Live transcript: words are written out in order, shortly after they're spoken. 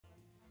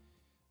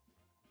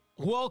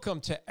Welcome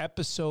to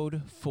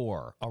episode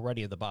 4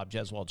 already of the Bob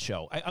Jeswald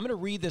Show. I'm going to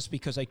read this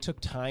because I took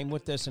time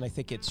with this and I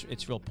think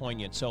it's real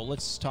poignant. So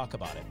let's talk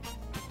about it.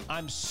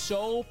 I'm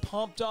so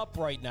pumped up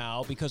right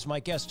now because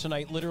my guest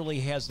tonight literally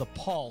has the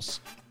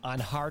pulse on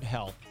heart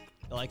health.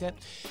 You like that?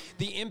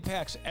 The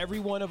impacts every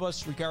one of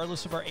us,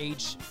 regardless of our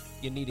age,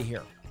 you need to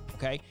hear.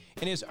 Okay?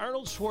 And as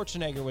Arnold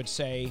Schwarzenegger would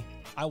say,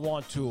 I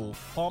want to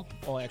pump,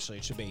 well, actually,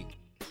 it should be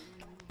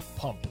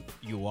pump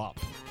you up.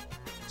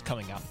 It's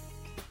coming up.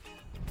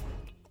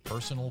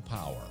 Personal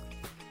power,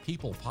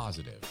 people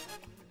positive,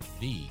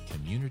 the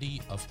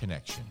community of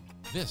connection.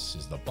 This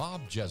is the Bob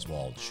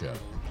Jeswald Show.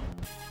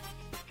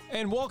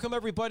 And welcome,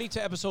 everybody,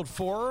 to episode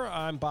 4.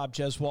 I'm Bob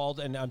Jeswald,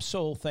 and I'm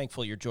so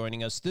thankful you're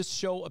joining us. This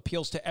show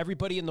appeals to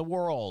everybody in the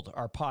world.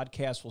 Our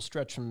podcast will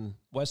stretch from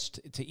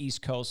west to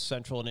east coast,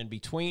 central, and in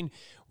between.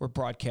 We're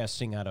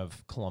broadcasting out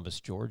of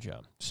Columbus,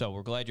 Georgia. So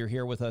we're glad you're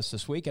here with us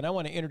this week. And I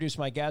want to introduce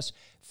my guest.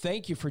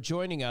 Thank you for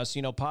joining us.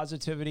 You know,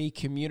 positivity,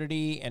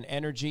 community, and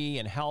energy,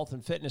 and health,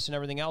 and fitness, and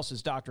everything else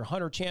is Dr.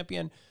 Hunter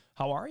Champion.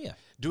 How are you?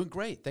 Doing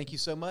great. Thank you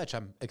so much.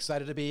 I'm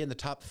excited to be in the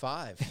top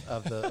 5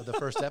 of the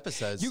first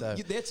episode.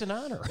 That's an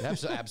honor.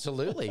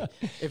 Absolutely.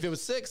 If it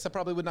was 6, I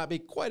probably would not be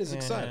quite as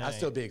excited. I'd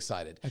still be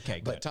excited.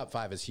 Okay, but top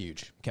 5 is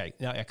huge. Okay.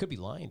 Now, I could be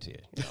lying to you.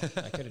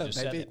 I could have just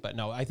said it. But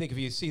no, I think if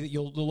you see that,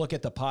 you'll look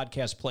at the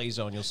podcast play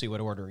zone, you'll see what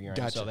order you're in.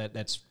 Gotcha. So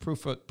that's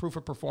proof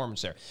of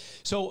performance there.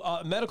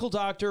 So medical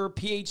doctor,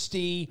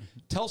 PhD,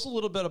 tell us a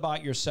little bit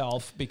about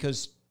yourself,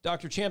 because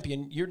Dr.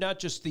 Champion, you're not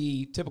just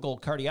the typical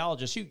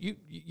cardiologist.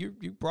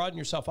 You broaden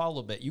yourself out a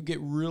little bit. You get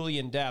really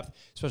in depth,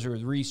 especially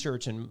with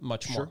research and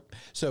much more.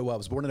 So I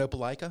was born in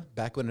Opelika,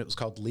 back when it was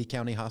called Lee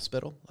County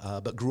Hospital,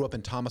 but grew up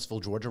in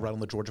Thomasville, Georgia, right on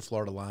the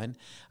Georgia-Florida line.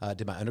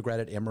 Did my undergrad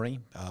at Emory,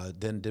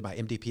 then did my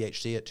MD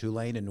PhD at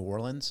Tulane in New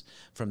Orleans.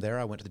 From there,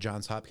 I went to the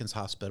Johns Hopkins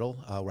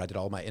Hospital, where I did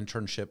all my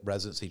internship,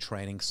 residency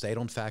training, stayed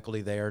on faculty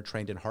there,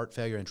 trained in heart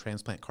failure and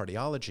transplant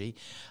cardiology,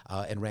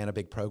 and ran a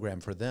big program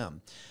for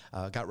them.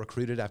 Got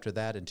recruited after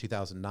that in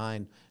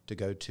 2009 to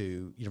go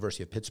to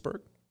University of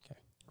Pittsburgh,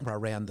 where I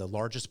ran the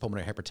largest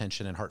pulmonary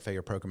hypertension and heart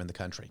failure program in the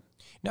country.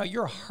 Now,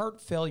 you're a heart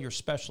failure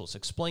specialist.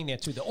 Explain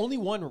that too. The only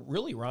one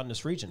really around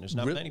this region. There's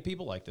not many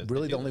people like this.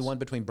 Really the only one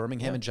between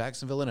Birmingham and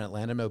Jacksonville and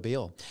Atlanta and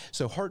Mobile.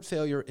 So heart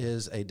failure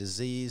is a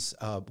disease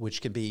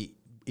which can be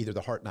either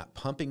the heart not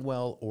pumping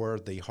well or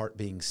the heart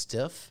being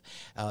stiff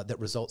that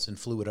results in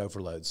fluid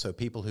overload. So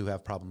people who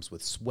have problems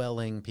with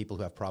swelling, people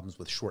who have problems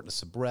with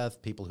shortness of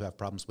breath, people who have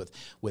problems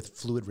with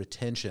fluid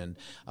retention,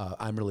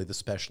 I'm really the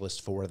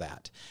specialist for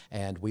that.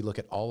 And we look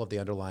at all of the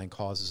underlying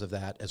causes of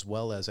that, as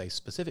well as a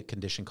specific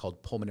condition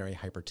called pulmonary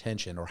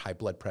hypertension, or high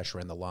blood pressure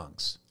in the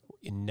lungs.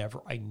 I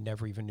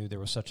never even knew there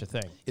was such a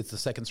thing. It's the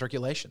second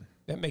circulation.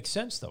 That makes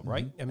sense, though,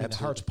 right? Mm-hmm. I mean, Absolutely.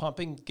 the heart's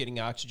pumping, getting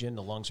oxygen,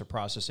 the lungs are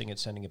processing it,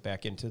 sending it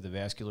back into the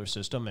vascular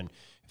system, and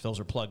if those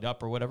are plugged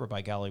up or whatever,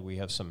 by golly, we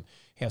have some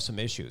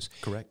issues.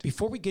 Correct.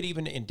 Before we get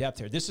even in depth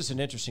here, this is an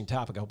interesting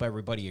topic. I hope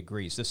everybody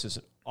agrees. This is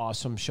an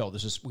awesome show.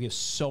 We have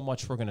so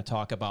much we're going to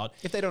talk about.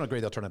 If they don't agree,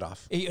 they'll turn it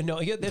off.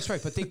 No, yeah, that's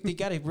right. But they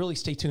got to really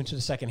stay tuned to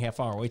the second half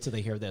hour. Wait till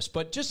they hear this.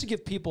 But just to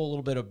give people a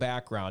little bit of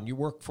background, you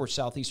work for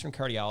Southeastern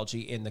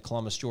Cardiology in the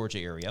Columbus, Georgia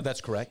area.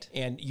 That's correct.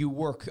 And you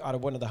work out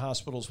of one of the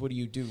hospitals. What do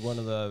you do?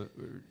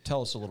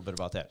 Tell us a little bit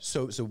about that.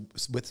 So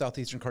with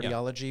Southeastern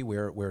Cardiology,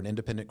 we're an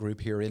independent group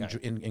here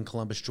in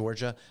Columbus,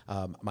 Georgia.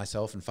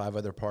 Myself and 5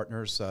 other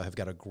partners have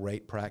got a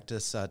great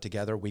practice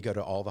together. We go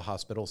to all the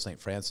hospitals: St.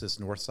 Francis,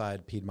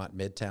 Northside, Piedmont,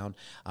 Midtown.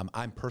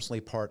 I'm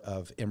personally part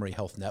of Emory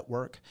Health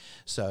Network.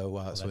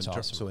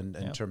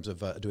 In terms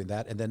of doing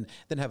that, and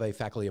then have a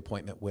faculty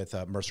appointment with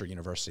Mercer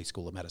University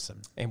School of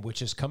Medicine, and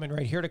which is coming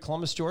right here to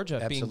Columbus, Georgia.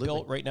 Absolutely. Being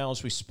built right now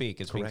as we speak.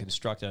 It's Correct. being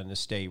constructed on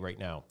this day right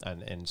now,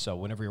 and so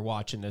whenever you're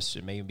watching this,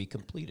 it may even be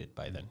completed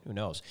by then. Who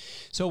knows?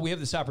 So we have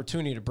this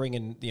opportunity to bring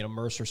in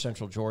Mercer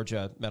Central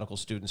Georgia medical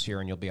students here,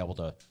 and you'll be able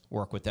to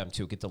work with them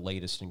to get the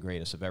latest and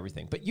greatest of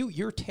everything. But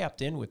you're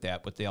tapped in with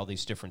that, with all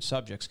these different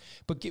subjects.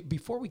 But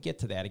before we get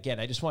to that, again,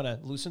 I just want to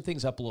loosen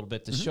things up a little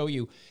bit to show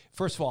you.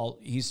 First of all,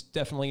 he's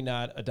definitely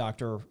not a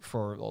doctor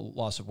for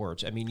loss of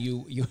words. I mean,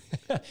 you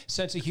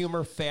sense of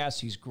humor, fast.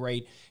 He's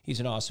great. He's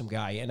an awesome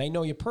guy, and I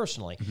know you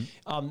personally.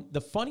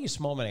 The funniest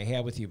moment I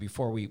had with you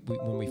before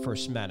when we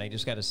first met, I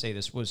just got to say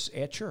this, was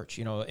at church.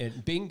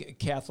 And being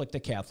Catholic to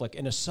Catholic,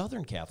 and a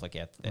Southern Catholic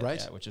at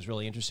that, which is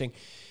really interesting,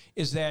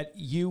 is that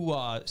you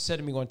said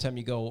to me one time,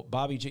 you go,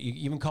 Bobby J, you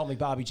even called me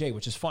Bobby J,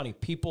 which is funny.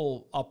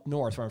 People up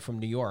north, I'm from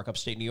New York,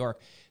 upstate New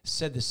York,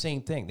 said the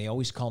same thing. They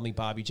always call me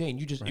Bobby J,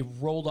 and it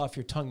rolled off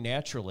your tongue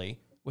naturally,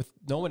 with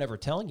no one ever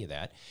telling you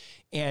that.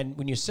 And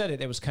when you said it,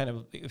 it was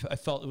I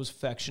felt it was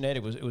affectionate.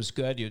 It was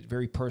good. It was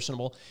very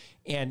personable.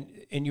 And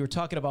you were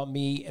talking about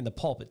me and the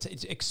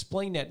pulpit.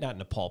 Explain that, not in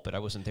the pulpit. I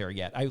wasn't there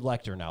yet. I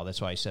lecture now. That's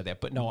why I said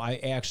that. But no, I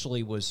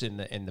actually was in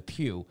the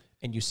pew,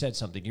 and you said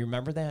something. Do you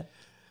remember that?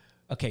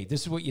 Okay,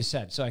 this is what you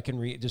said, so I can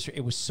read.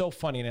 It was so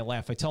funny, and I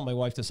laugh. I tell my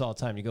wife this all the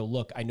time. You go,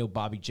 look, I know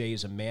Bobby J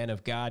is a man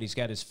of God. He's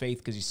got his faith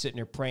because he's sitting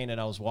there praying,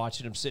 and I was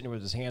watching him sitting there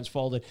with his hands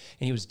folded,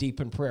 and he was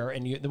deep in prayer.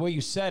 And the way you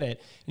said it,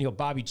 and you go,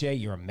 Bobby J,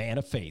 you're a man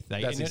of faith.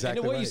 That's exactly and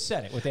the way right. you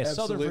said it with that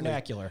Absolutely. Southern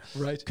vernacular.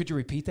 Right. Could you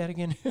repeat that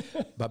again?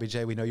 Bobby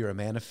J, we know you're a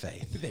man of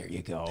faith. There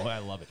you go. I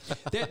love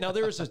it. Now,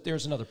 there's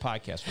another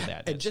podcast for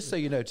that. And just so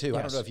you know, too,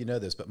 I don't Yes. know if you know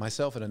this, but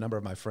myself and a number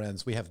of my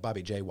friends, we have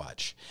Bobby J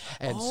Watch.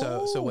 And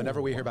so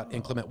whenever we hear about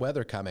inclement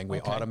weather coming,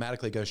 we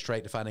automatically go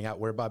straight to finding out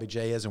where Bobby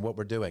J is and what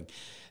we're doing.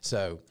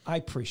 So I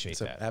appreciate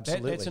that.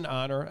 Absolutely. That's an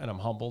honor, and I'm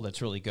humble.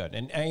 That's really good.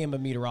 And I am a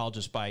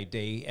meteorologist by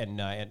day, and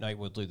at night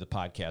we'll do the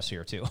podcast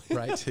here too.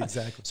 Right,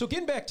 exactly. So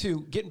getting back to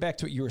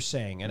what you were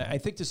saying, and I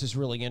think this is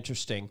really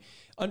interesting,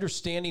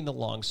 understanding the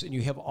lungs, and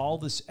you have all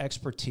this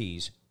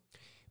expertise.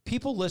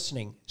 People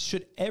listening,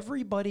 should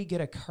everybody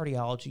get a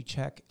cardiology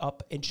check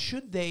up, and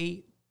should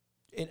they?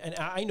 And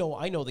I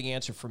know the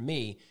answer for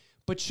me.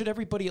 But should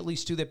everybody at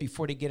least do that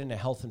before they get into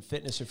health and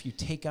fitness, or if you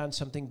take on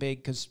something big?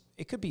 Because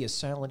it could be a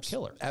silent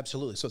killer.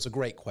 Absolutely. So it's a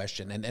great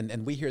question.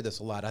 And we hear this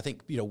a lot. I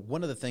think,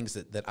 one of the things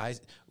that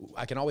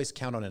I can always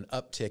count on an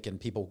uptick in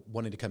people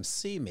wanting to come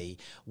see me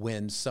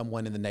when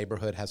someone in the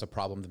neighborhood has a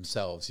problem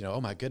themselves.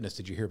 Oh my goodness,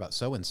 did you hear about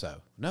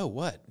so-and-so? No,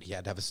 what? He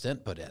had to have a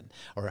stent put in.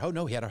 Or, oh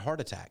no, he had a heart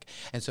attack.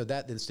 And so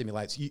that then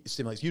stimulates,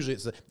 usually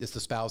it's the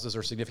spouses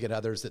or significant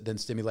others that then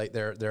stimulate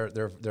their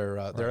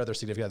other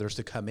significant others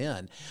to come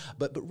in.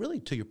 But really,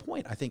 to your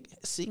point, I think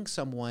seeing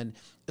someone,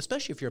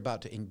 especially if you're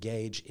about to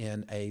engage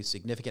in a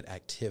significant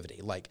activity,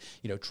 like,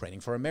 training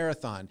for a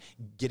marathon,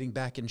 getting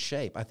back in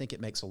shape, I think it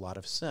makes a lot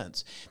of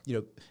sense.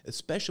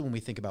 Especially when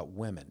we think about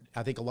women.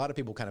 I think a lot of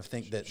people kind of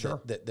think that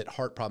that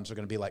heart problems are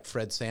going to be like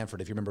Fred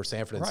Sanford, if you remember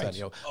Sanford and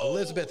Son,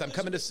 Elizabeth, I'm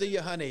coming to see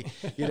you, honey.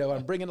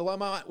 I'm bringing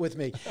Lamont with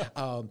me.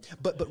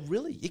 But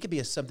really, it could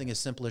be something as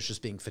simple as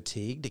just being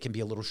fatigued. It can be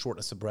a little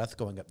shortness of breath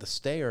going up the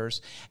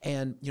stairs.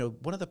 And,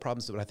 one of the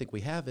problems that I think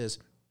we have is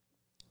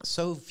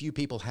so few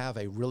people have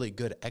a really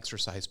good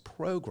exercise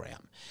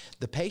program.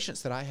 The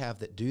patients that I have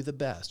that do the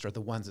best are the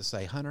ones that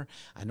say, Hunter,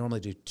 I normally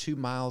do 2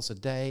 miles a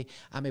day.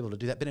 I'm able to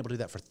do that. Been able to do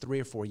that for 3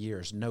 or 4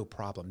 years, no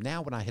problem.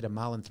 Now when I hit 1.75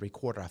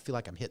 miles, I feel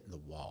like I'm hitting the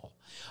wall,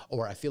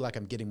 or I feel like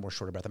I'm getting more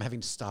short of breath. I'm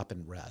having to stop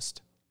and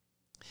rest.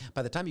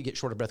 By the time you get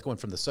short of breath going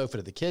from the sofa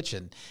to the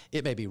kitchen,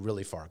 it may be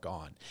really far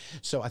gone.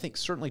 So I think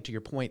certainly to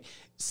your point,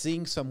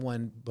 seeing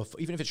someone,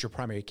 even if it's your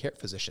primary care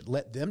physician,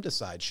 let them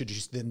decide, should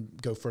you then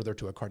go further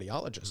to a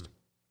cardiologist?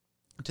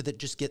 To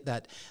just get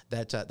that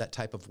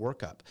type of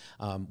workup.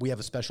 We have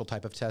a special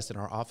type of test in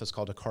our office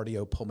called a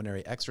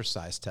cardiopulmonary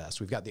exercise test.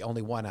 We've got the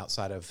only one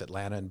outside of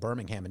Atlanta and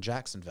Birmingham and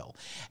Jacksonville.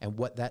 And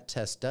what that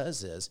test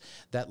does is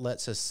that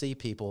lets us see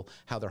people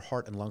how their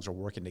heart and lungs are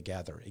working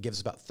together. It gives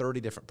us about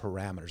 30 different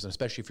parameters, and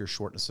especially if you're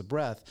shortness of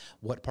breath,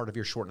 what part of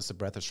your shortness of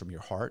breath is from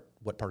your heart,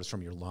 what part is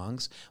from your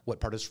lungs, what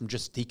part is from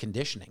just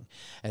deconditioning.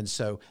 And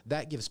so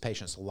that gives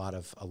patients a lot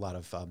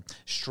of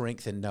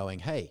strength in knowing,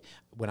 hey,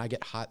 when I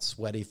get hot,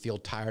 sweaty, feel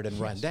tired and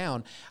run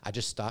down, I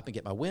just stop and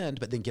get my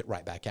wind, but then get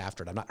right back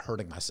after it. I'm not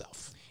hurting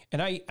myself.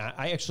 And I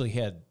actually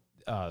had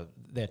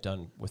that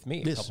done with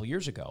me a couple of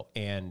years ago,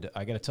 and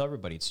I got to tell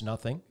everybody, it's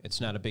nothing.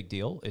 It's not a big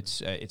deal.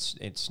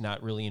 It's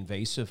not really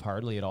invasive,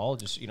 hardly at all.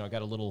 Just I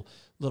got a little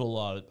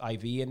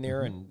IV in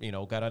there, and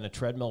got on a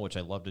treadmill, which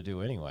I love to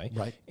do anyway.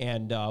 Right.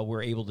 And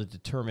we're able to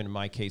determine in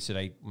my case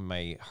that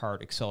my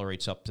heart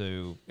accelerates up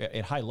to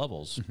at high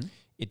levels.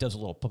 It does a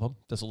little pum,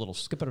 does a little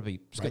skip it a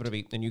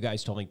beat, and you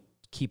guys told me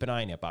keep an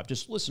eye on it, Bob.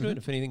 Just listen to it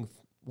if anything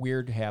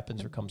weird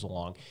happens or comes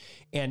along.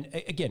 And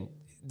again,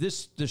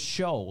 this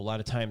show, a lot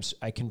of times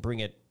I can bring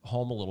it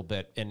home a little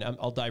bit, and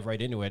I'll dive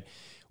right into it.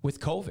 With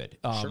COVID,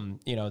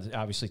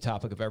 obviously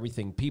topic of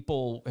everything.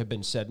 People have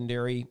been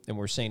sedentary, and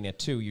we're saying that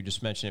too. You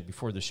just mentioned it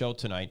before the show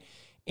tonight.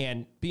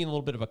 And being a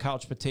little bit of a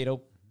couch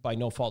potato by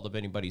no fault of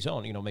anybody's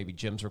own. Maybe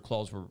gyms are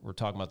closed. We're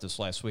talking about this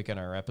last week on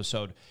our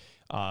episode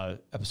 3. I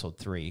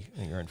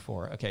think you're in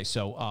 4. Okay,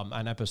 so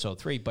on episode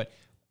 3. But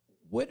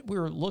what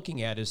we're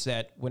looking at is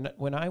that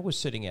when I was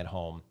sitting at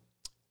home,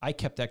 I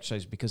kept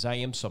exercising because I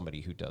am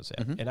somebody who does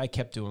that. And I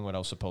kept doing what I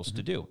was supposed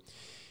to do.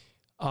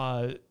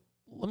 Let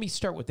me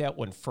start with that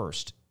one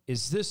first.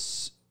 Is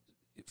this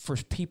for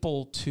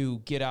people to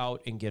get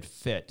out and get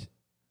fit?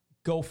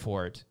 Go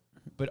for it.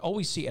 But I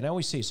always say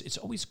it's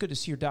always good to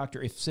see your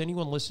doctor. If there's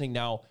anyone listening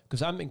now,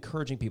 because I'm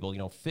encouraging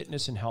people,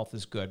 fitness and health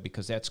is good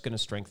because that's going to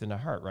strengthen the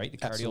heart, right? The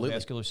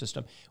cardiovascular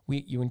system.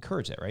 You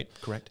encourage that, right?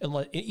 Correct.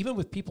 And even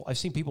with people, I've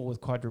seen people with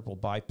quadruple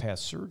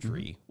bypass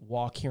surgery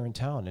walk here in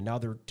town, and now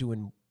they're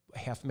doing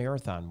half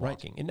marathon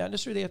walking. And not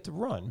necessarily they have to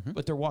run,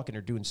 but they're walking.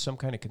 They're doing some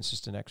kind of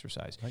consistent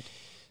exercise. Right.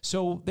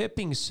 So that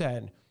being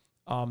said,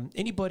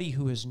 anybody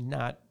who is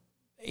not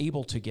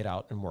able to get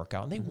out and work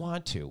out, and they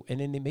want to,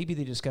 and then maybe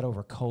they just got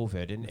over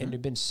COVID and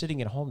they've been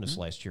sitting at home this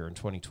last year in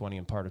 2020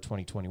 and part of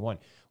 2021.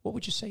 What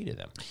would you say to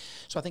them?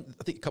 So I think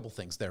a couple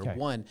things there. Okay.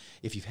 One,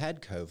 if you've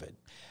had COVID,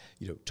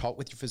 talk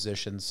with your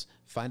physicians,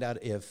 find out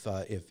if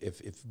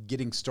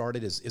getting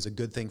started is a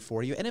good thing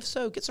for you, and if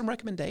so, get some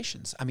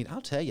recommendations. I mean, I'll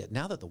tell you,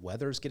 now that the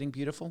weather is getting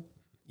beautiful,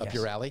 up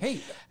your alley.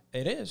 Hey,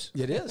 It is.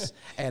 It is.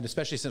 And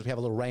especially since we have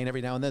a little rain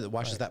every now and then that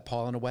washes that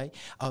pollen away.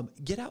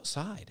 Get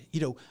outside.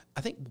 You know,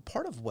 I think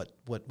part of what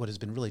has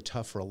been really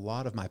tough for a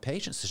lot of my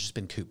patients has just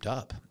been cooped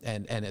up.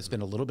 And it's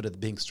been a little bit of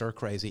being stir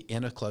crazy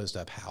in a closed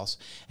up house.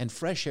 And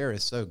fresh air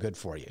is so good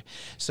for you.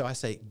 So I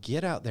say,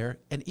 get out there.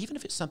 And even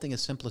if it's something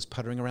as simple as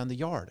puttering around the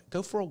yard,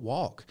 go for a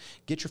walk.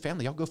 Get your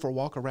family. Y'all go for a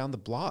walk around the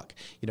block.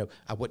 You know,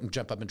 I wouldn't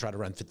jump up and try to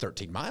run for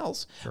 13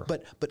 miles,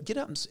 but get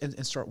out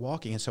and start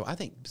walking. And so I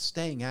think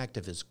staying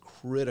active is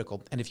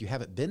critical. And if you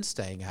haven't been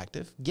staying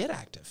active, get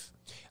active.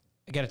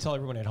 I got to tell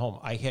everyone at home,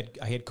 I had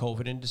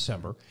COVID in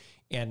December,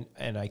 and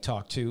I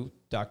talked to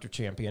Dr.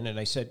 Champion, and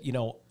I said, you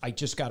know, I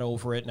just got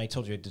over it, and I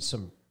told you I did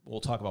some,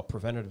 we'll talk about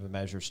preventative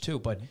measures too,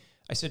 but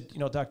I said, you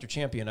know, Dr.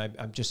 Champion,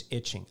 I'm just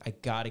itching. I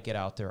got to get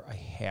out there. I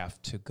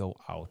have to go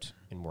out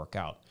and work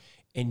out.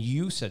 And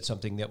you said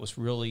something that was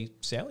really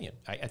salient.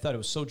 I thought it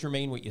was so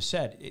germane what you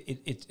said.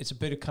 It's a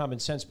bit of common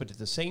sense, but at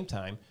the same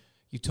time,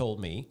 you told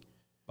me,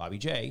 Bobby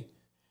J,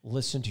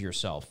 listen to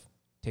yourself.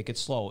 Take it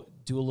slow.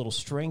 Do a little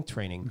strength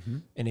training,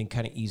 and then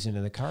kind of ease into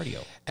the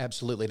cardio.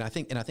 Absolutely, and I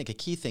think a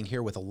key thing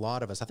here with a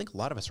lot of us, I think a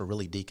lot of us are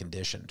really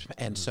deconditioned,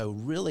 and so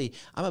really,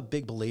 I'm a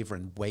big believer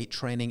in weight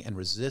training and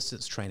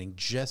resistance training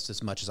just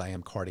as much as I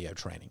am cardio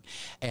training.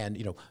 And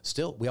you know,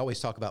 still, we always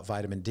talk about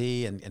vitamin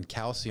D and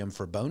calcium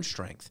for bone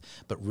strength,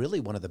 but really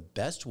one of the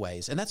best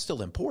ways, and that's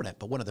still important,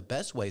 but one of the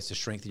best ways to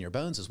strengthen your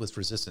bones is with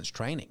resistance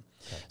training.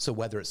 Okay. So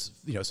whether it's,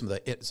 you know, some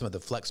of the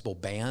flexible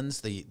bands,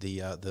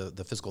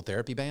 the physical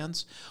therapy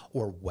bands,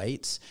 or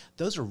weights,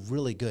 those are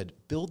really good.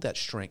 Build that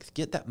strength,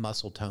 get that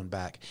muscle tone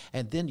back,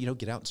 and then, you know,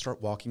 get out and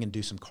start walking and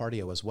do some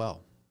cardio as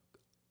well.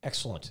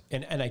 Excellent.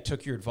 And I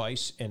took your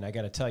advice, and I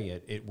got to tell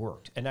you, it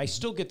worked. And I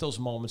still get those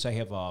moments. I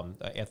have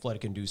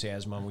athletic-induced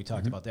asthma, and we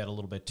talked about that a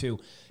little bit too.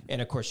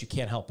 And, of course, you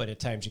can't help it. At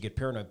times you get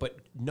paranoid. But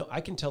no,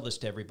 I can tell this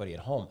to everybody at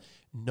home,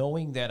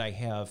 knowing that I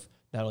have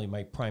not only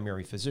my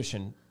primary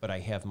physician, but I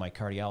have my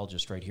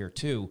cardiologist right here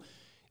too.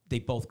 They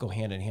both go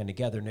hand in hand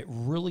together, and it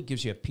really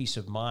gives you a peace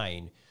of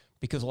mind,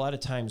 because a lot of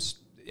times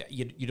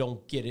you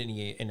don't get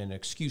in an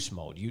excuse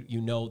mode.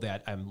 You know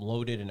that I'm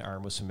loaded and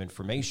armed with some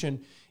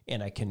information,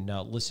 and I can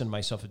listen to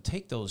myself and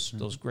take those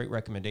great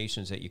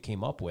recommendations that you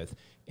came up with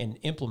and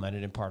implement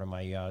it in part of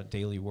my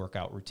daily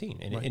workout routine,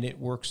 and it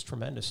works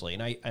tremendously.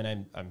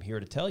 And I'm here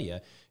to tell you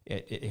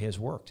it has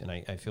worked, and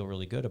I feel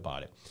really good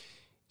about it.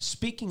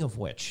 Speaking of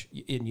which,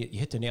 and you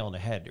hit the nail on the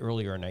head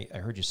earlier, and I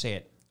heard you say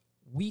it.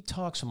 We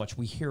talk so much,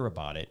 we hear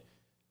about it.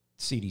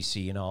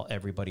 CDC and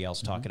everybody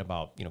else talking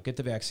about, you know, get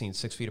the vaccine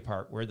 6 feet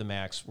apart, wear the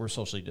masks. We're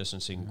socially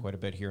distancing quite a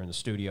bit here in the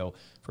studio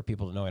for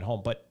people to know at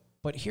home.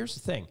 But here's the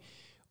thing.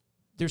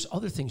 There's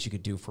other things you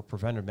could do for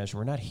preventive measure.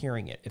 We're not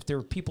hearing it. If there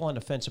are people on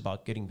the fence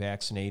about getting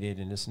vaccinated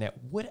and this and that,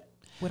 what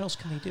else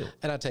can they do?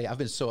 And I'll tell you, I've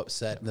been so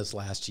upset in this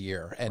last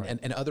year,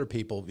 and other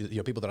people, you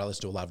know, people that I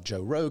listen to a lot of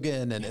Joe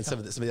Rogan and some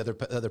of the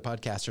other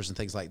podcasters and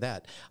things like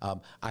that.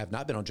 I have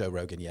not been on Joe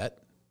Rogan yet.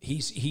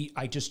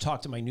 I just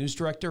talked to my news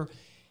director.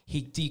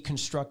 He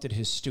deconstructed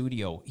his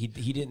studio. He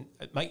didn't.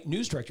 My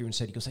news director even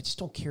said, he goes, I just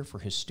don't care for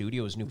his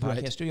studio, his new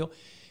podcast studio.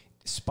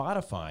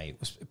 Spotify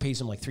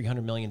pays him like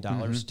 $300 million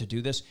to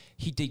do this.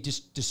 They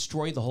just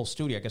destroyed the whole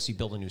studio. I guess he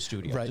built a new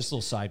studio. Right. Just a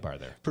little sidebar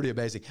there. Pretty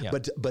amazing. Yeah.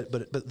 But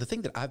the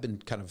thing that I've been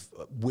kind of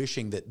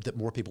wishing that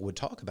more people would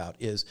talk about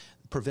is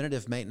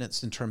preventative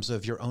maintenance in terms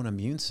of your own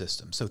immune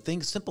system. So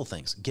simple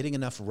things, getting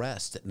enough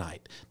rest at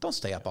night. Don't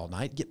stay up all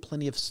night. Get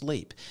plenty of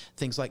sleep.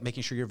 Things like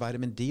making sure your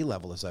vitamin D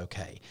level is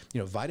okay. You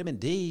know, vitamin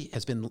D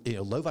has been, you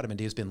know, low vitamin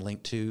D has been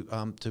linked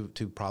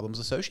to problems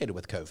associated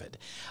with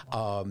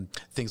COVID.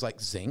 Things like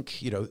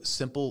zinc, you know,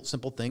 simple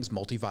things,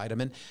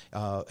 multivitamin,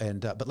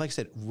 but like I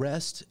said,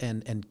 rest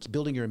and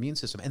building your immune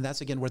system, and that's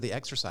again where the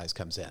exercise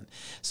comes in.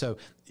 So,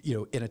 you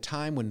know, in a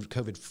time when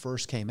COVID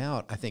first came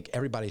out, I think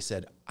everybody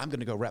said, I'm going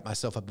to go wrap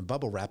myself up in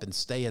bubble wrap and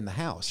stay in the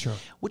house,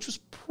 which was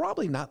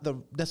probably not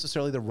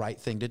necessarily the right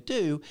thing to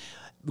do.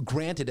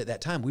 Granted, at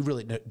that time, we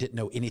really didn't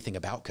know anything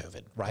about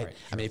COVID, right?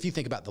 I mean, if you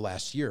think about the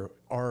last year,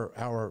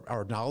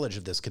 our knowledge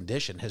of this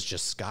condition has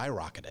just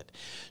skyrocketed.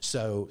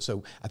 So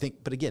I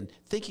think, but again,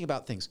 thinking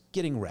about things,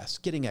 getting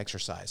rest, getting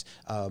exercise,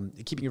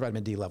 keeping your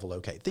vitamin D level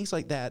okay, things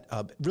like that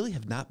really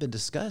have not been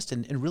discussed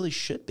and really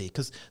should be,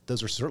 because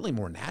those are certainly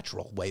more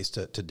natural ways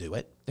to do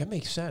it. That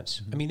makes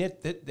sense. I mean,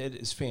 that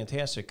is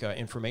fantastic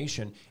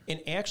information,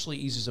 and actually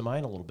eases the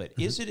mind a little bit.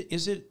 Is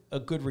it a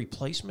good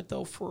replacement,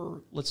 though,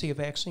 for, let's say, a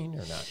vaccine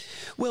or not?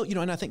 Well, you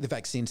know, and I think the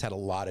vaccines had a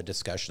lot of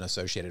discussion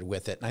associated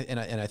with it. And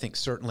I think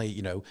certainly,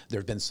 you know, there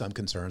have been some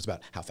concerns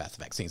about how fast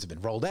the vaccines have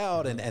been rolled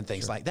out and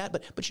things like that.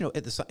 But you know,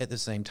 at the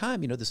same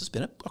time, you know, this has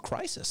been a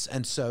crisis.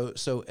 And so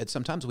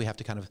sometimes we have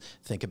to kind of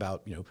think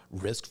about, you know,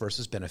 risk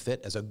versus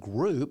benefit as a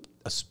group,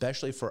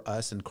 especially for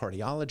us in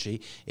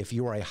cardiology. If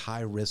you are a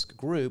high risk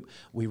group,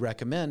 we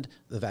recommend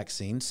the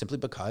vaccine simply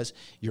because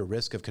your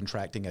risk of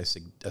contracting a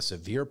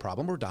severe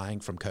problem or dying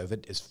from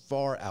COVID is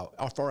far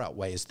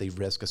outweighs the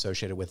risk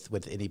associated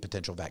with any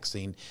potential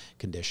vaccine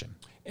condition.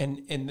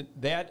 And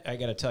that, I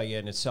got to tell you,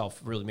 in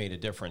itself really made a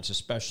difference,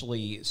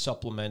 especially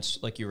supplements,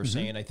 like you were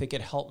saying. I think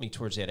it helped me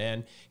towards that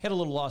end. Had a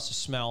little loss of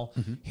smell,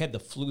 had the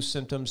flu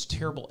symptoms,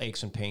 terrible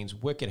aches and pains,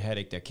 wicked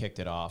headache that kicked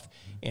it off,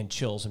 and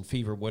chills and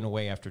fever went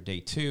away after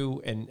day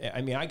 2. And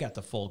I mean, I got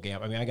the full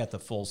gamut. I mean, I got the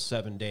full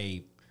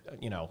 7-day,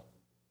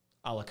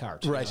 a la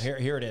carte. Right.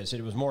 Here it is.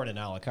 It was more than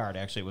a la carte.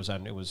 Actually,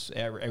 it was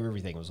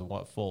everything. It was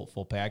a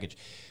full package.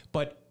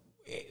 But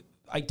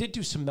I did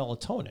do some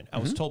melatonin. I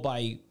was told by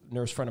a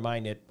nurse friend of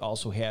mine that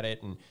also had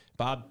it, and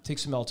Bob, take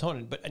some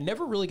melatonin, but I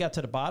never really got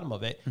to the bottom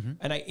of it.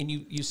 And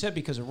you said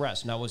because of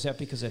rest. Now, was that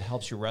because it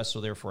helps you rest,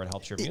 so therefore it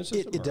helps your immune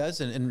system? It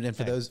does, and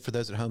for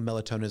those at home,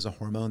 melatonin is a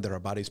hormone that our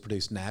bodies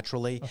produce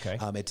naturally. Okay.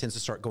 It tends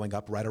to start going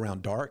up right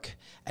around dark,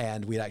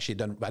 and I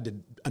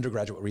did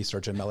undergraduate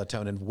research in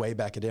melatonin way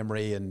back at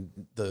Emory, and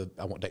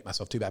I won't date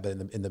myself too bad, but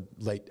in the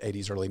late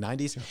 80s, early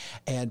 90s,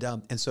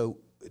 and so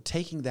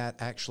taking that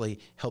actually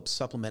helps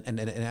supplement and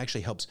it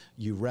actually helps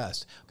you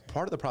rest.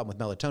 Part of the problem with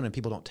melatonin,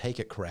 people don't take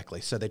it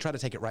correctly. So they try to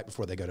take it right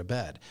before they go to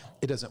bed.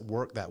 It doesn't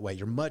work that way.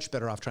 You're much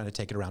better off trying to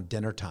take it around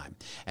dinner time.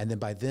 And then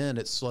by then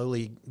it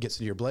slowly gets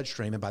into your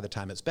bloodstream. And by the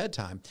time it's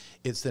bedtime,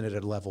 it's then at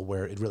a level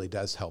where it really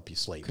does help you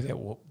sleep. Could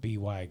that be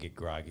why I get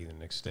groggy the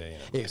next day?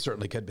 It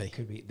certainly could be.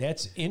 Could be.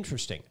 That's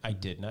interesting. I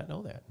did not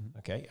know that.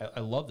 Okay. I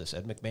love this.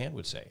 Ed McMahon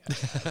would say.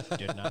 I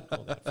did not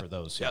know that, for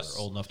those who are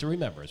old enough to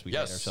remember as we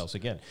get ourselves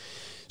again.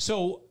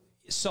 So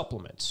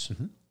supplements,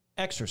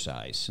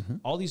 exercise,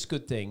 all these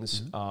good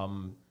things,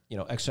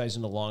 exercise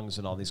in the lungs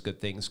and all these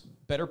good things,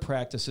 better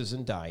practices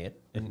in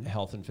diet and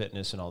health and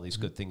fitness and all these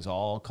good things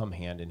all come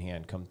hand in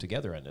hand, come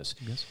together in this.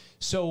 Yes.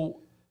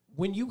 So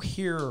when you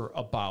hear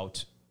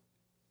about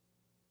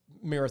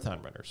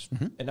marathon runners,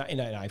 and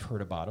I've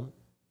heard about them,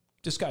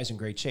 this guy's in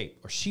great shape,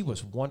 or she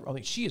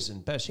is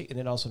in best shape, and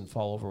then all of a sudden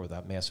fall over with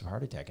a massive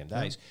heart attack and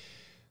dies.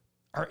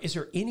 Is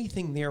there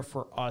anything there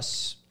for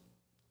us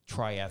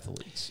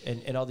triathletes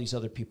and all these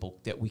other people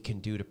that we can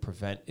do to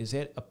prevent? Is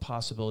it a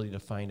possibility to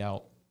find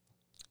out?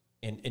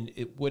 And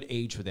at what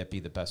age would that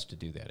be the best to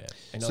do that at?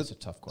 I know it's a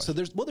tough question.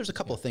 So there's a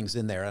couple of things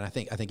in there, and I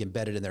think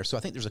embedded in there. So I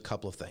think there's a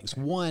couple of things.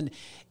 Okay. One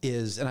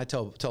is, and I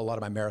tell a lot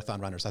of my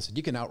marathon runners, I said,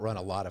 you can outrun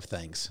a lot of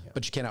things,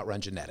 but you can't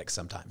outrun genetics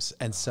sometimes.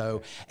 And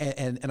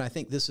and I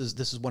think this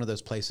is one of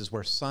those places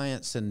where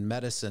science and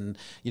medicine,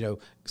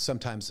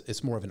 sometimes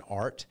it's more of an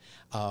art.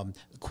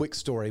 Quick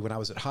story: when I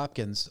was at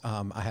Hopkins,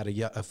 I had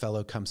a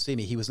fellow come see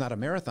me. He was not a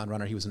marathon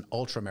runner; he was an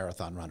ultra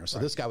marathon runner. So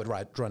this guy would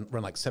run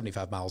like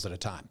 75 miles at a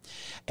time,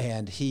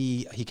 and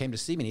he came to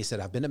see me and he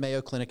said, I've been to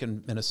Mayo Clinic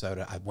in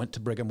Minnesota. I went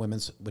to Brigham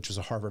Women's, which was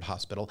a Harvard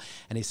hospital.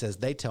 And he says,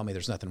 they tell me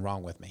there's nothing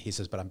wrong with me. He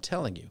says, but I'm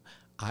telling you,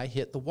 I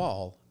hit the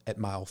wall at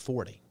mile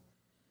 40.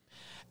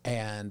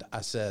 And I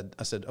said,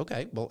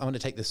 okay, well, I'm going to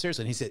take this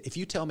seriously. And he said, if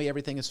you tell me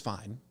everything is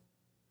fine,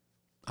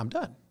 I'm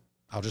done.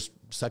 I'll just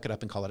suck it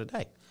up and call it a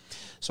day.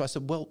 So I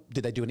said, well,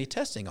 did they do any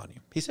testing on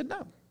you? He said,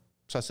 no.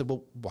 So I said,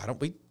 well, why don't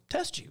we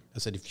test you? I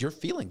said, if you're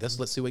feeling this,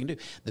 let's see what we can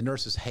do. The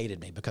nurses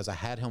hated me because I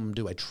had him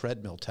do a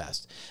treadmill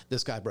test.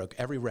 This guy broke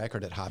every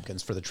record at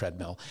Hopkins for the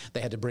treadmill.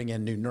 They had to bring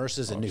in new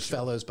nurses and new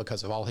fellows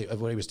because of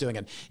what he was doing.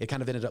 And it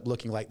kind of ended up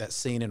looking like that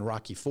scene in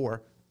Rocky IV.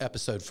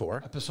 Episode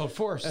 4. Episode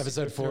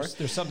 4.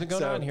 There's something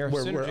going on here.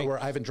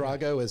 Where Ivan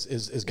Drago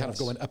is kind of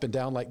going up and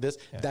down like this.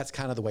 Yeah. That's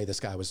kind of the way this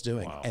guy was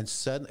doing. Wow. And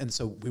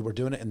so we were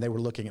doing it, and they were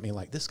looking at me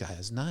like, this guy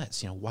is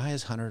nuts. Why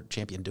is Hunter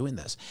Champion doing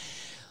this?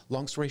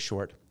 Long story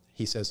short,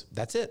 he says,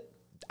 that's it.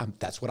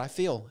 That's what I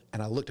feel.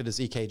 And I looked at his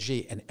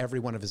EKG, and every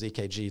one of his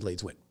EKG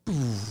leads went,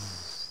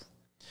 poof.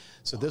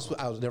 So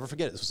I'll never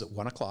forget it. This was at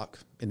 1 o'clock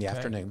in the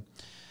afternoon.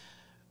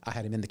 I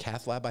had him in the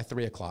cath lab by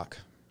 3 o'clock.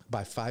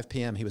 By 5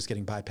 p.m., he was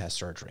getting bypass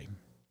surgery.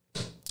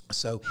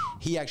 So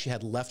he actually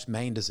had left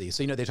main disease.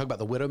 So, they talk about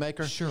the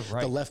widowmaker. Sure,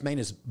 right. The left main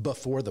is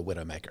before the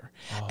widowmaker.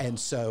 And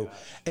so,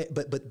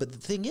 but the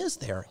thing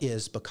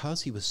is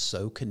because he was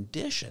so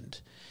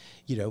conditioned,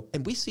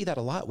 and we see that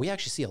a lot. We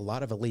actually see a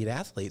lot of elite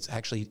athletes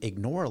actually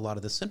ignore a lot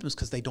of the symptoms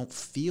because they don't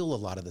feel a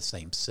lot of the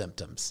same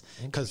symptoms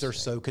because they're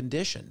so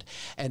conditioned.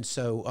 And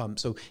so,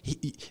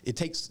 it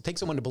takes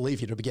someone to believe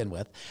you to begin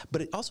with,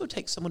 but it also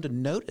takes someone to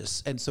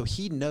notice. And so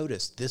he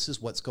noticed, this is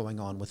what's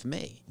going on with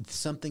me.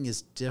 Something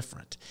is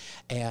different.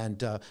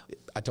 And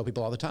I tell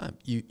people all the time,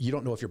 you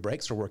don't know if your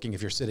brakes are working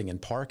if you're sitting in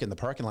the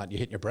parking lot, and you're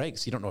hitting your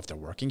brakes. You don't know if they're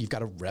working. You've got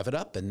to rev it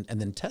up and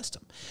then test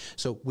them.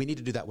 So we need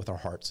to do that with our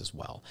hearts as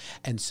well.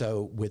 And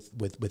so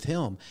with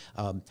him,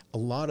 a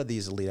lot of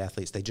these elite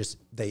athletes,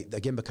 they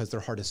again, because their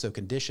heart is so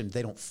conditioned,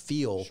 they don't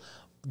feel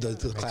the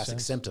classic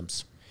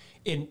symptoms.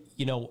 And,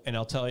 and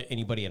I'll tell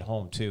anybody at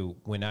home too,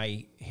 when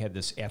I had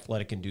this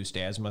athletic induced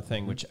asthma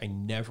thing, which I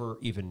never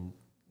even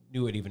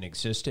knew it even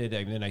existed.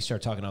 And then I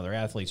started talking to other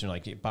athletes and they're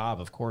like,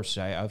 Bob, of course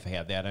I've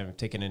had that. I've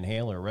taken an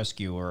inhaler,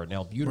 rescue, or an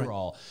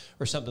albuterol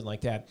or something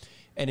like that.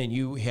 And then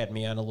you had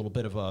me on a little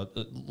bit of a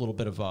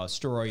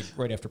steroid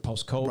right after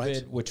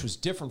post-COVID, which was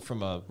different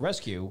from a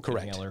rescue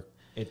inhaler.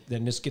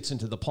 Then this gets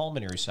into the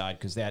pulmonary side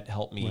because that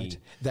helped me. Right.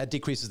 That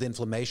decreases the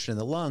inflammation in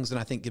the lungs. And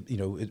I think,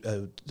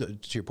 to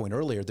your point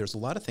earlier, there's a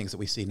lot of things that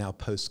we see now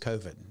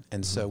post-COVID.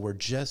 And so we're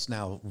just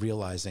now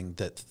realizing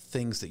that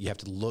things that you have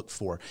to look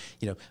for,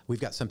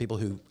 we've got some people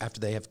who, after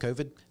they have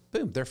COVID,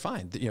 boom, they're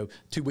fine.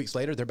 2 weeks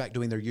later, they're back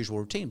doing their usual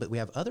routine. But we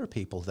have other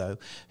people, though,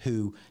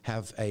 who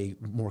have a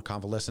more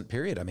convalescent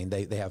period. I mean,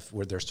 they have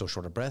where they're still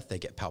short of breath. They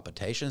get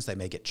palpitations. They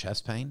may get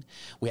chest pain.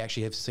 We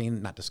actually have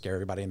seen, not to scare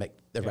everybody and make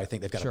everybody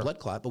think they've got a blood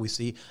clot, but we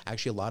see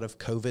actually a lot of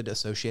COVID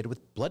associated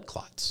with blood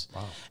clots.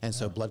 Wow. And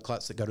so blood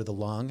clots that go to the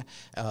lung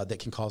that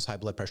can cause high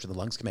blood pressure in the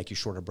lungs can make you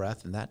short of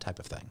breath and that type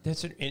of thing.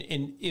 That's it.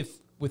 And if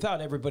without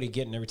everybody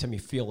getting, every time you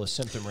feel a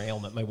symptom or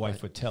ailment, my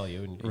wife would tell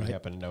you, and you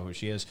happen to know who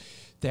she is,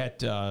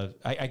 that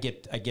I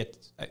get,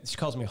 she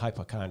calls me a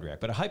hypochondriac,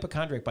 but a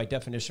hypochondriac by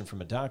definition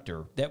from a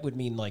doctor, that would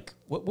mean like,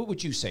 what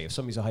would you say if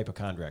somebody's a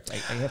hypochondriac?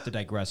 I have to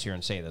digress here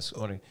and say this.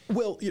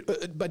 Well,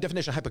 by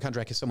definition, a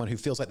hypochondriac is someone who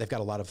feels like they've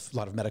got a lot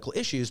of medical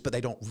issues, but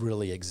they don't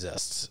really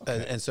exist.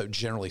 Okay. And so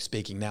generally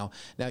speaking, now,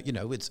 I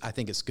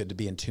think it's good to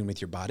be in tune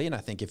with your body. And I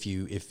think if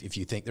you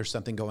think there's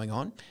something going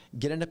on,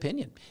 get an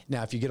opinion.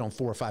 Now, if you get on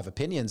 4 or 5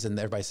 opinions and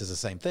everybody says the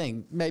same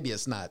thing, maybe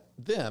it's not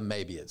them,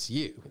 maybe it's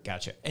you.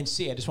 Gotcha. And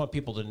see, I just want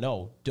people to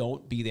know,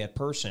 don't be that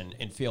person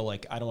and feel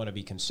like I don't want to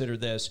be considered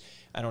this.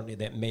 I don't need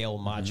that male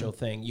macho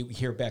thing. You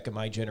hear back in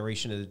my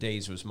generation of the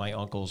days, it was my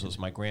uncles, it was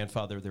my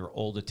grandfather. They were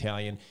old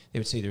Italian. They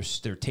would say they're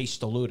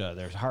testaluda,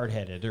 they're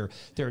hard-headed.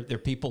 They're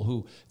people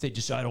who they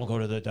just, I don't go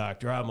to the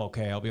doctor. I'm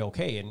okay. I'll be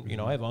okay.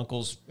 And I have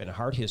uncles and a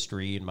heart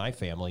history in my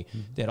family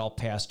that all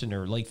passed in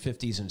their late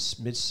 50s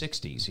and mid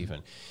 60s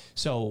even.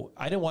 So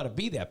I didn't want to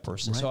be that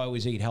person. So I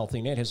always ate healthy.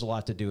 And that has a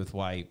lot to do with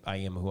why I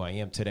am who I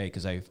am today,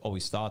 because I've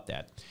always thought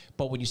that.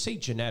 But when you say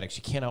genetics,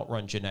 you can't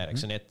outrun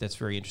genetics. And that's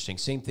very interesting.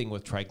 Same thing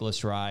with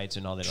triglycerides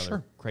and all that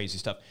other crazy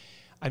stuff.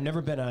 I've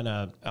never been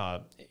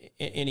on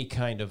any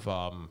kind of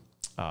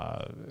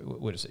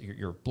what is it?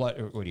 Your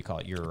blood? What do you call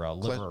it? Your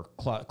liver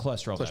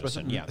cholesterol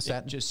medicine? Yeah,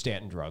 statin? Just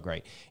statin drug,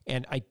 right?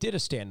 And I did a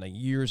statin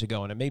years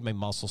ago, and it made my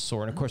muscles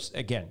sore. And of course,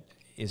 again,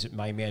 is it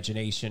my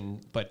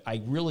imagination? But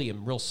I really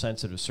am real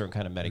sensitive to certain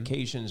kind of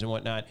medications and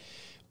whatnot.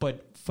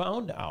 But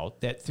found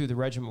out that through the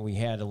regimen we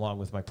had, along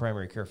with my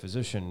primary care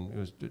physician, it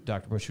was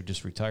Dr. Bush, who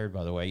just retired,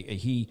 by the way,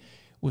 he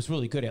was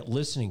really good at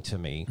listening to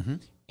me.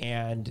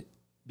 And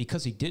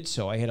because he did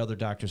so, I had other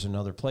doctors in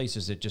other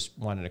places that just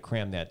wanted to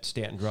cram that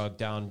statin drug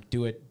down.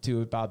 Do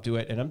it, Bob, do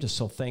it. And I'm just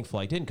so thankful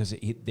I didn't, because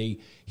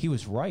he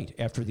was right.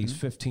 After these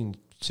 15,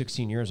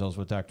 16 years I was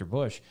with Dr.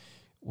 Bush,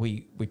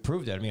 we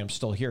proved it. I mean, I'm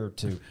still here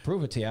to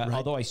prove it to you.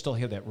 Although I still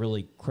have that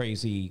really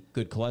crazy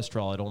good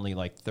cholesterol at only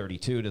like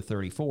 32 to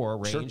 34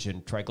 range,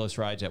 and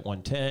triglycerides at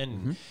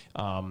 110.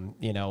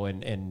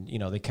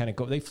 And they kind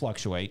of they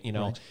fluctuate,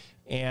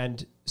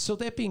 And so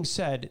that being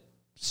said,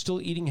 still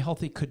eating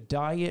healthy, could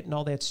diet and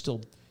all that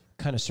still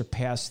kind of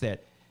surpass the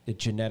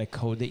genetic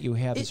code that you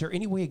have? Is there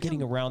any way of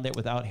getting around that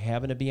without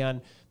having to be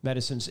on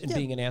medicines and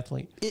being an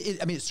athlete?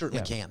 It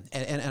certainly can.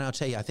 And I'll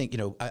tell you, I think,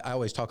 I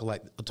always talk a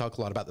lot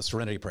about the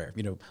serenity prayer.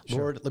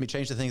 Lord, let me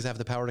change the things I have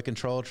the power to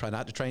control. Try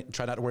not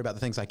to worry about the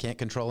things I can't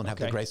control, and have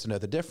the grace to know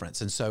the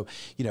difference. And so,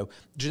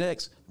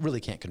 genetics really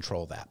can't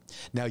control that.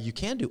 Now, you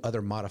can do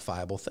other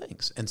modifiable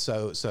things. And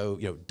so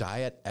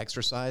diet,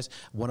 exercise.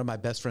 One of my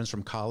best friends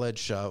from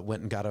college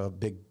went and got a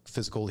big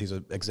physical. He's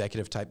an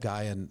executive type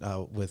guy, and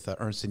with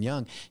Ernst &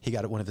 Young, he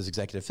got one of his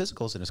executive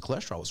physicals, and his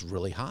cholesterol was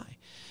really high.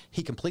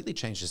 He completely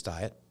changed his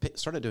diet,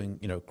 started doing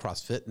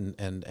CrossFit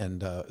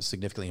and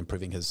significantly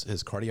improving his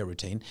cardio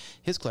routine.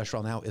 His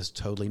cholesterol now is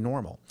totally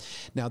normal.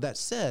 Now, that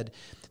said,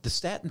 the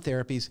statin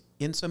therapies,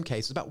 in some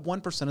cases, about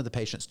 1% of the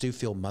patients do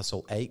feel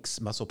muscle aches,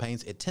 muscle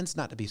pains. It tends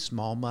not to be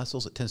small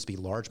muscles. It tends to be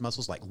large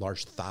muscles, like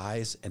large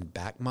thighs and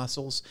back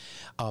muscles.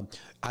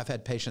 I've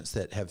had patients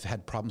that have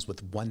had problems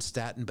with one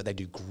statin, but they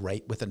do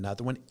great with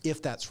another one,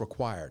 if that's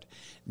required.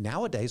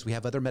 Nowadays, we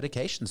have other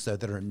medications, though,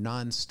 that are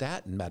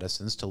non-statin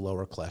medicines to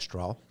lower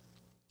cholesterol,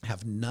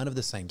 have none of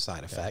the same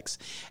side effects,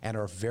 and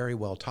are very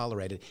well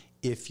tolerated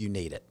if you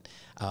need it.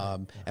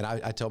 And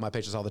I tell my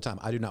patients all the time,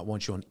 I do not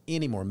want you on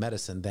any more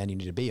medicine than you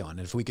need to be on. And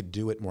if we could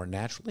do it more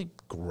naturally,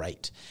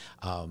 great.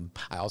 I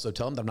also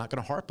tell them that I'm not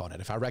going to harp on it.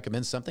 If I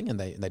recommend something and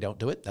they don't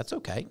do it, that's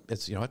okay.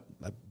 It's, as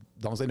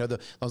long as they know as long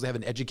as they have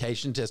an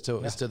education as to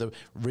the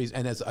reason,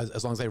 and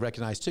as long as they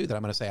recognize too that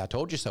I'm going to say I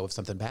told you so if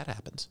something bad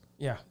happens.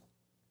 Yeah,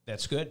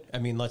 that's good. I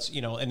mean,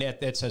 and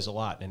that says a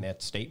lot, and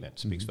that statement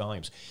speaks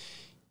volumes.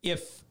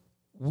 If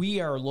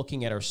we are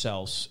looking at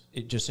ourselves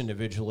just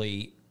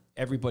individually,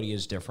 everybody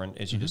is different.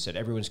 As you just said,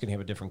 everyone's going to have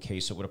a different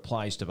case. So what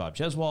applies to Bob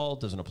Jeswald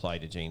doesn't apply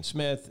to Jane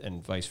Smith,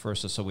 and vice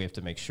versa. So we have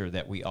to make sure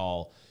that we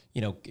all,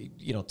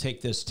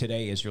 take this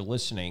today as you're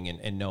listening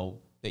and know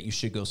that you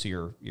should go see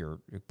your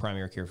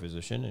primary care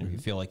physician. And if you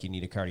feel like you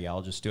need a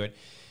cardiologist, do it.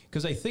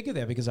 Because I think of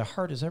that because the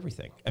heart is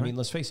everything. I mean,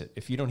 let's face it.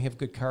 If you don't have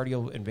good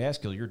cardio and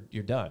vascular,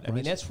 you're done. I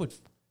mean, that's what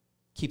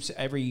keeps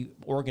every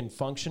organ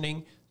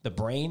functioning. The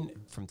brain,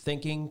 from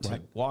thinking to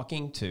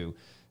walking to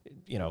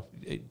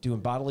doing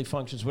bodily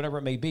functions, whatever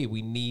it may be.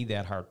 We need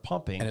that heart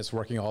pumping. And it's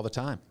working all the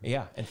time.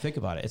 Yeah, and think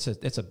about it.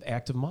 It's an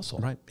active muscle.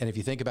 Right. And if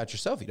you think about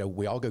yourself,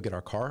 we all go get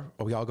our car,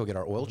 or we all go get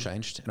our oil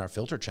changed and our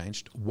filter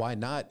changed. Why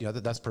not?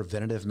 That's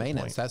preventative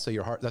maintenance. That's so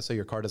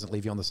your car doesn't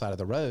leave you on the side of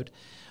the road.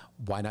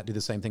 Why not do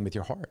the same thing with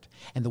your heart?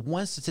 And the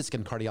one statistic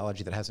in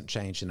cardiology that hasn't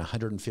changed in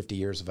 150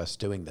 years of us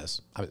doing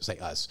this, I would say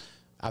us,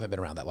 I haven't been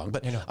around that long,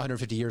 but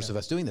 150 years of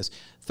us doing this,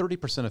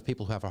 30% of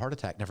people who have a heart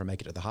attack never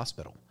make it to the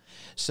hospital.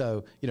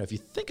 So, if you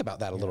think about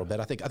that a little bit,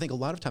 I think a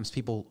lot of times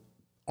people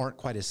aren't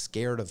quite as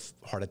scared of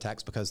heart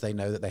attacks because they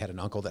know that they had an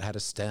uncle that had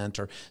a stent,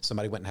 or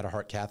somebody went and had a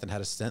heart cath and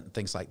had a stent and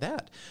things like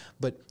that.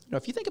 But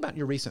if you think about in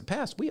your recent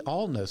past, we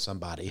all know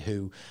somebody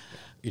who,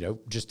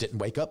 just didn't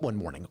wake up one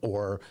morning,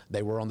 or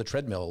they were on the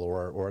treadmill,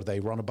 or they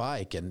were on a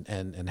bike and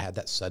had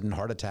that sudden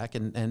heart attack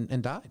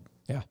and died.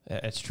 Yeah,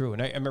 that's true.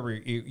 And I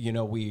remember,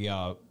 we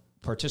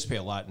participate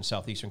a lot in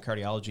Southeastern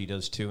Cardiology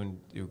does too, and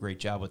do a great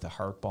job with the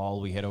heart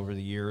ball we had over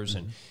the years,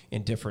 and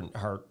in different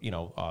heart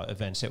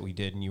events that we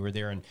did, and you were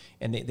there,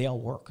 and they all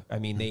work. I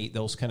mean,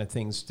 those kind of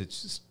things to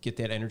just get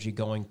that energy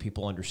going.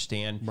 People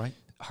understand. Right.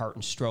 Heart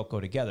and stroke go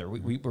together.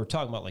 We were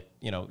talking about,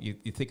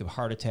 you think of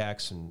heart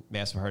attacks and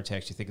massive heart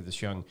attacks. You think of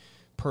this young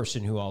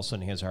person who all of a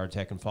sudden has a heart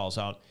attack and falls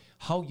out.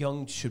 How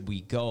young should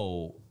we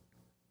go?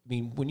 I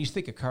mean, when you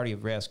think of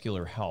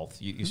cardiovascular health,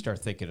 you start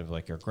thinking of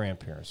like your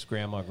grandparents,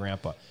 grandma,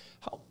 grandpa.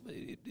 How,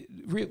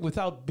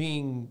 without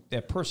being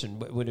that person,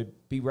 would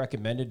it be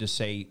recommended to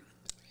say?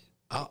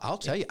 I'll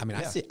tell you. I mean,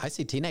 I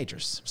see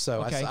teenagers.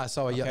 So I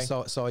saw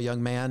a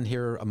young man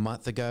here a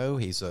month ago.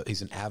 He's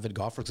an avid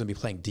golfer. He's going to be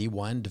playing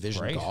D1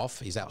 Division golf.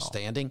 He's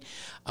outstanding.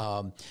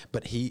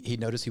 But he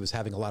noticed he was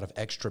having a lot of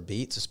extra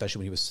beats, especially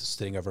when he was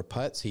sitting over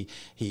putts.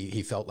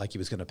 He felt like he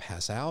was going to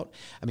pass out.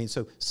 I mean,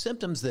 so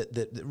symptoms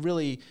that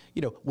really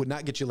would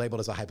not get you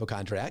labeled as a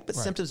hypochondriac, but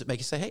symptoms that make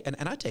you say, hey, and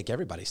I take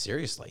everybody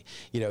seriously.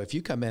 If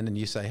you come in and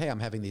you say, hey, I'm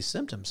having these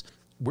symptoms,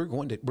 we're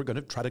going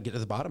to try to get to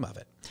the bottom of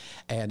it.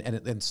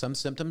 And some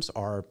symptoms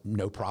are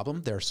no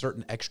problem. There are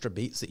certain extra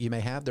beats that you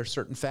may have. There are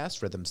certain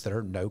fast rhythms that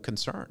are no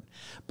concern.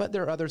 But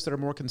there are others that are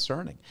more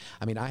concerning.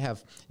 I mean, I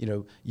have,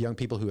 young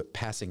people who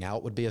passing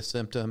out would be a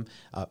symptom,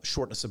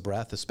 shortness of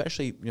breath,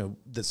 especially,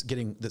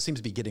 that seems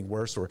to be getting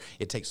worse, or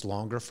it takes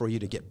longer for you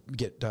to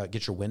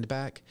get your wind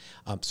back.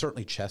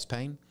 Certainly chest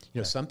pain.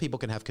 Some people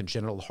can have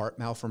congenital heart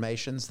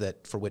malformations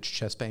for which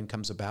chest pain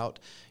comes about,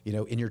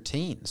 in your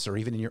teens or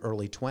even in your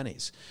early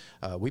 20s.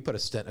 We put a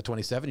stent in a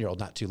 27-year-old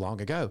not too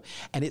long ago,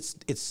 and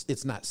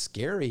it's not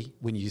scary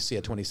when you see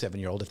a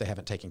 27-year-old if they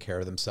haven't taken care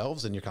of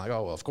themselves, and you're kind of like,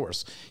 oh, well, of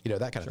course, that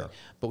kind of thing.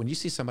 But when you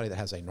see somebody that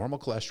has a normal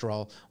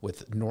cholesterol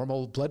with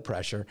normal blood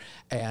pressure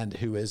and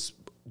who is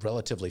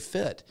relatively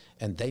fit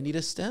and they need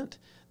a stent,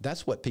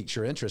 that's what piques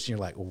your interest. And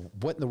you're like, well,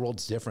 what in the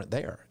world's different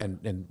there?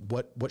 And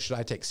what should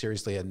I take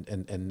seriously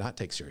and not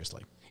take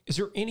seriously? Is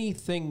there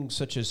anything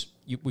such as,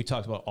 we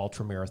talked about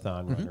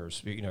ultra-marathon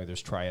runners,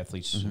 there's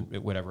triathletes,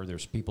 whatever,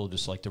 there's people who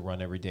just like to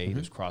run every day,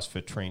 there's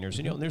CrossFit trainers,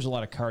 and there's a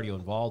lot of cardio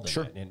involved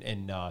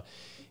in that.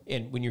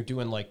 And when you're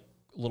doing like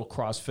a little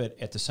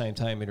CrossFit at the same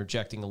time,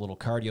 interjecting a little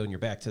cardio, and you're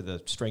back to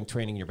the strength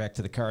training, you're back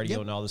to the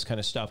cardio and all this kind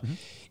of stuff,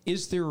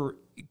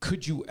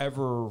 could you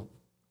ever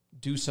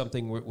do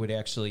something where it would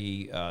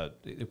actually,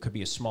 it could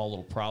be a small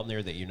little problem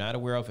there that you're not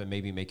aware of and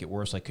maybe make it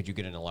worse? Like, could you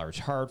get an enlarged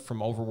heart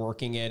from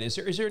overworking it? Is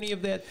there any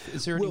of that?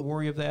 Is there any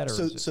worry of that?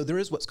 Or so there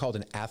is what's called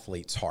an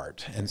athlete's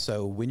heart. And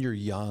so when you're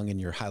young and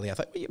you're highly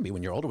athletic,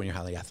 when you're older, when you're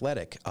highly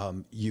athletic,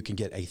 you can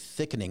get a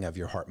thickening of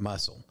your heart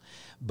muscle.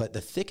 But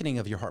the thickening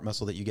of your heart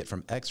muscle that you get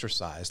from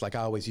exercise, like I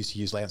always used to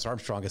use Lance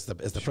Armstrong as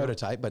the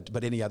prototype,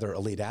 but any other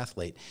elite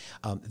athlete,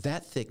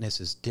 that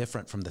thickness is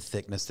different from the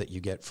thickness that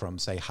you get from,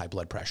 say, high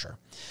blood pressure.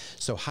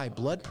 So high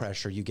blood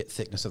pressure, you get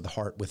thickness of the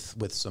heart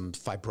with some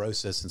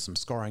fibrosis and some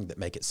scarring that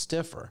make it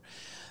stiffer.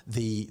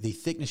 The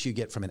thickness you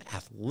get from an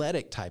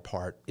athletic type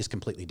heart is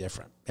completely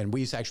different. And we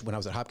used to actually, when I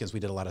was at Hopkins,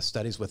 we did a lot of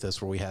studies with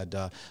this where we had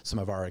some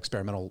of our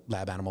experimental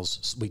lab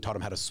animals, we taught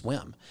them how to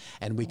swim.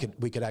 And we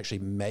could actually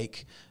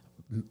make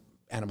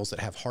animals that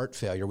have heart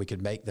failure, we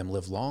could make them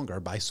live longer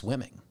by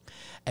swimming,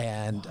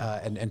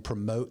 and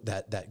promote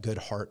that good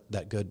heart,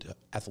 that good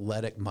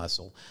athletic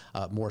muscle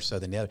more so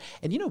than the other.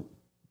 And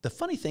the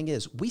funny thing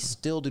is, we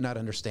still do not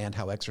understand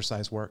how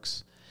exercise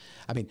works.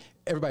 I mean,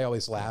 everybody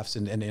always laughs,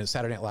 and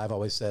Saturday Night Live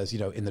always says,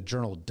 in the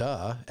journal,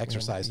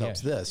 exercise helps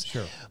this.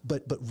 Sure.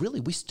 But really,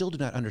 we still do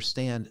not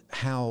understand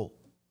how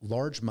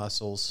large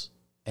muscles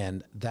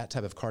and that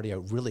type of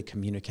cardio really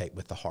communicate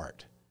with the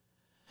heart.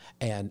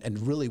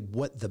 And really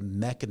what the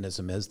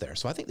mechanism is there.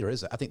 So I think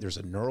there's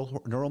a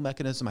neural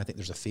mechanism. I think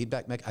there's a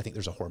feedback mechanism. I think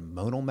there's a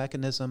hormonal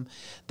mechanism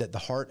that the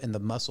heart and the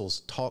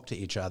muscles talk to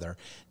each other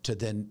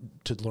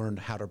to learn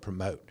how to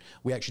promote.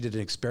 We actually did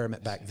an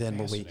experiment back then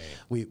where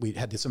we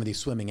had some of these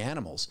swimming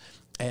animals,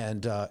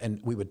 and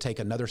we would take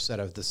another set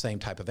of the same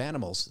type of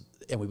animals,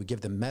 and we would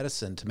give them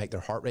medicine to make their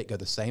heart rate go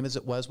the same as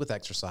it was with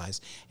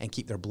exercise and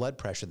keep their blood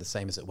pressure the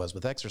same as it was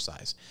with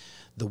exercise.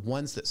 The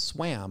ones that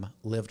swam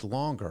lived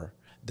longer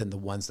than the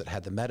ones that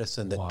had the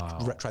medicine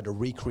that tried to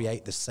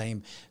recreate the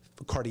same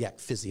cardiac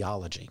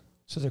physiology.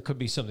 So there could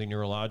be something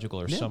neurological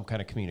or some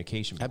kind of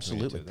communication between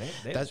Absolutely. the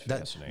two. That's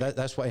fascinating.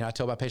 That's why I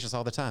tell my patients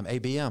all the time,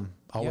 ABM,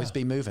 always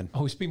be moving.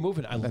 Always be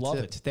moving. I love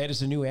it. That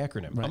is a new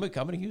acronym. Right. I'm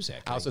going to use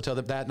that. I also tell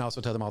them that, and I also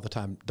tell them all the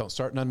time, don't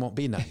start none, won't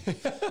be none.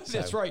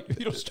 That's right. If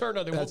you don't start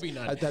none, there won't be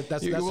none.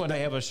 You want to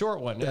have a short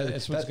one.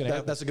 That's what's going to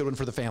happen. That's a good one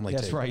for the family,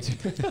 That's too.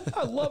 right.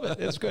 I love it.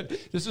 That's good.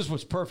 This is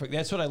what's perfect.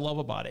 That's what I love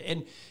about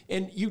it.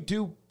 And you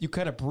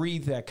kind of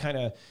breathe that kind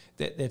of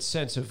that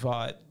sense of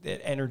that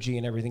energy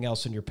and everything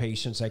else in your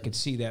patients. I could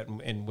see that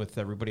and with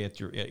everybody at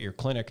your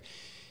clinic.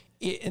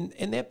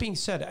 And that being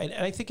said, and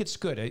I think it's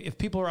good. If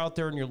people are out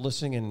there and you're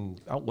listening in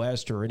out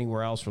west or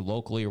anywhere else or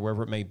locally or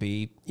wherever it may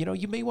be,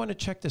 you may want to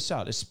check this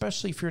out,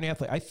 especially if you're an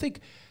athlete. I think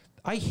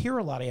I hear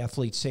a lot of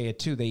athletes say it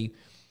too. They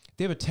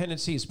have a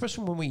tendency,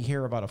 especially when we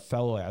hear about a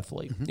fellow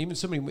athlete, even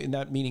somebody,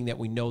 not meaning that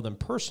we know them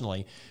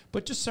personally,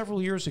 but just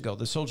several years ago,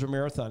 the Soldier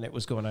Marathon that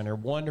was going on there,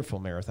 wonderful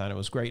marathon. It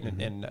was great.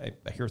 And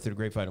I hear through the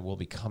grapevine it will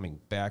be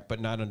coming back, but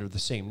not under the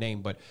same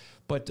name. But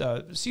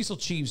Cecil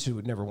Cheeves, who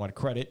would never want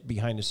credit,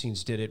 behind the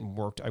scenes did it and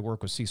worked. I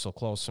work with Cecil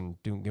close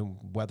and doing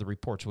weather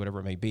reports, whatever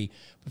it may be.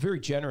 Very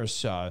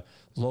generous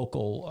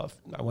local,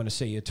 I want to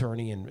say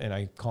attorney, and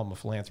I call him a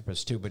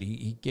philanthropist too, but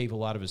he gave a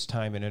lot of his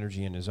time and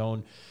energy and his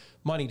own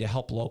money to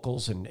help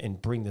locals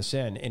and bring this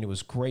in. And it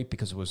was great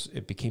because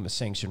it became a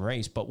sanctioned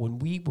race. But when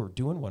we were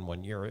doing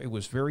one year, it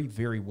was very,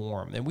 very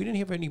warm. And we didn't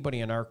have anybody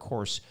in our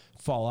course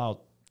fall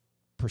out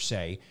per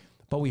se,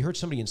 but we heard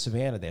somebody in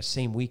Savannah that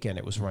same weekend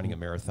it was running a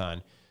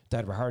marathon,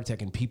 died of a heart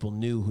attack, and people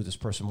knew who this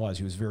person was.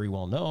 He was very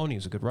well known. He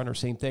was a good runner,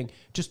 same thing.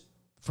 Just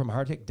from a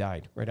heart attack,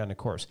 died right on the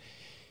course.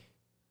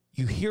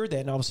 You hear that,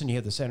 and all of a sudden you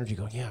have this energy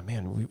going, yeah,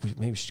 man, we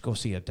maybe should go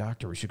see a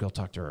doctor. We should go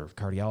talk to our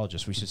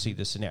cardiologist. We should see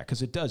this and that.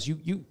 Because it does.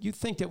 You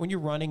think that when you're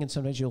running, and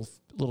sometimes you'll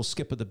a little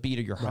skip of the beat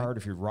of your heart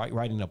if you're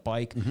riding a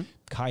bike,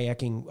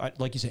 kayaking,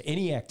 like you said,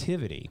 any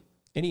activity.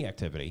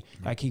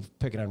 I keep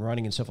picking on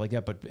running and stuff like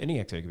that, but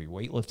any activity, could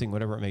be weightlifting,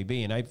 whatever it may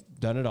be. And I've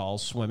done it all,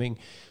 swimming.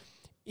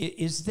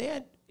 Is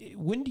that,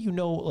 when do you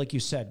know, like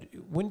you said,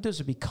 when does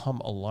it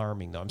become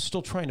alarming, though? I'm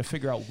still trying to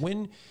figure out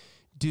when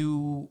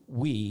do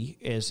we,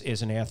 as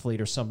an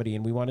athlete or somebody,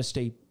 and we want to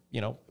stay,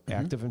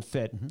 active and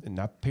fit, and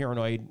not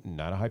paranoid,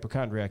 not a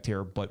hypochondriac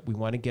here, but we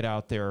want to get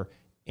out there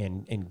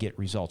and get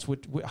results.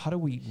 How do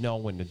we know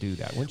when to do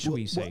that? When should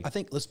we say? Well, I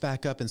think let's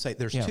back up and say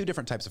there's two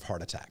different types of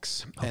heart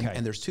attacks,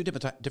 and there's two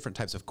different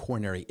types of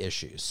coronary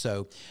issues.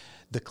 So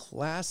the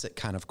classic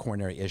kind of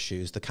coronary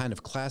issues, the kind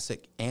of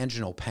classic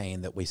anginal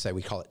pain that we say,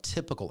 we call it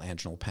typical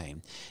anginal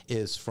pain,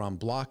 is from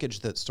blockage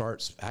that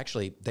starts,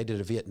 actually, they did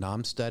a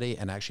Vietnam study,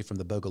 and actually from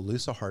the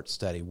Bogalusa heart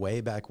study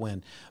way back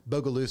when.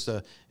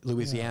 Bogalusa,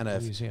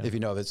 Louisiana, if you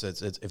know, if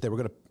they were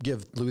going to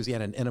give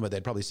Louisiana an enema,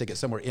 they'd probably stick it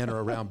somewhere in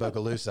or around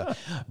Bogalusa.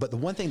 But the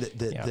one thing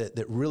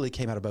that really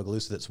came out of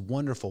Bogalusa that's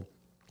wonderful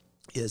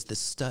is the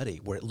study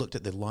where it looked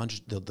at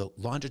the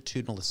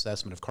longitudinal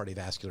assessment of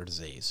cardiovascular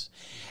disease.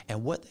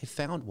 And what they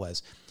found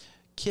was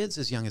kids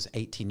as young as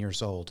 18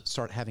 years old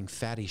start having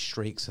fatty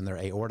streaks in their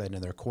aorta and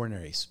in their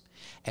coronaries.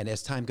 And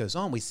as time goes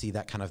on, we see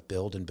that kind of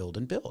build and build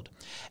and build.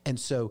 And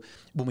so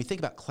when we think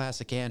about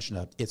classic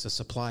angina, it's a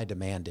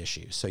supply-demand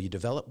issue. So you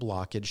develop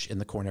blockage in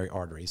the coronary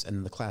arteries,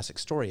 and the classic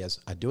story is,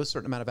 I do a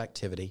certain amount of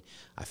activity,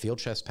 I feel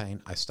chest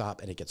pain, I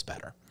stop, and it gets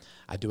better.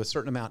 I do a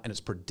certain amount, and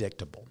it's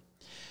predictable.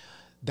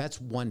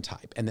 That's one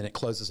type, and then it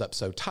closes up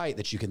so tight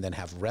that you can then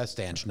have rest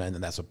angina, and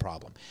then that's a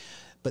problem.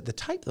 But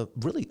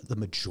the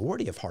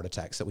majority of heart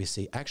attacks that we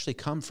see actually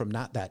come from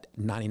not that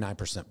 99%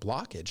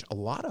 blockage. A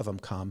lot of them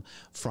come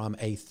from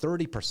a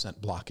 30%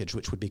 blockage,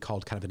 which would be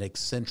called kind of an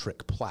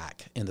eccentric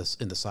plaque in the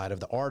side of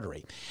the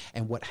artery.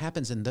 And what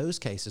happens in those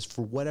cases,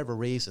 for whatever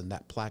reason,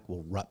 that plaque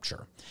will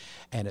rupture,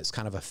 and it's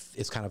kind of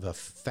a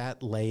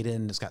fat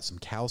laden. It's got some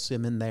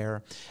calcium in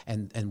there,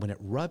 and when it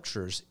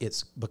ruptures,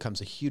 it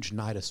becomes a huge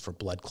nidus for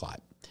blood clot.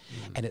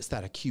 And it's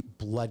that acute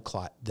blood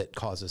clot that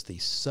causes the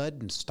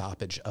sudden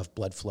stoppage of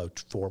blood flow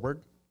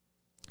forward.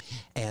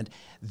 And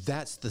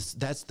that's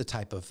the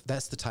type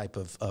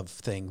of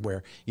thing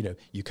where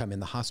you come in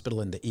the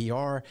hospital in the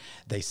ER,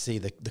 they see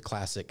the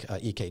classic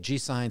EKG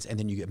signs, and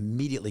then you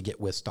immediately get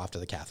whisked off to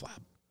the cath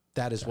lab.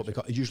 That is what we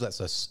call, usually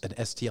that's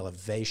an ST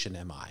elevation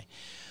MI.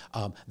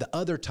 The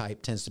other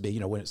type tends to be,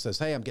 when it says,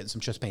 hey, I'm getting some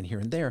chest pain here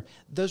and there,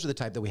 those are the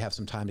type that we have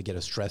some time to get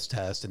a stress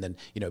test and then,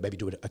 maybe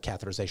do a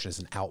catheterization as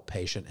an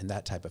outpatient and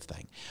that type of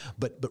thing.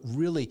 But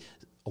really,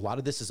 a lot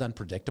of this is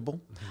unpredictable.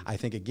 I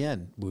think,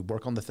 again, we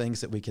work on the things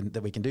that we can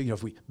do.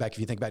 If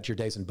you think back to your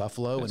days in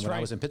Buffalo and when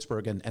I was in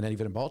Pittsburgh and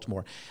even in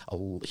Baltimore,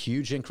 a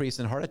huge increase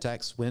in heart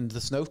attacks when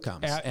the snow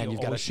comes and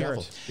you've got to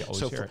shovel.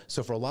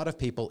 So for a lot of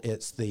people,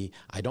 it's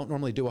I don't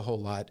normally do a whole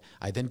lot.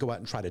 I then go out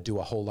and try to do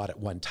a whole lot at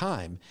one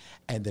time,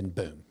 and then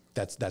boom.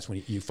 That's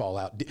when you fall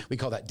out. We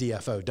call that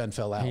DFO, done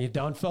fell out. You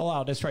done fell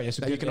out. That's right.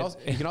 You can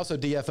also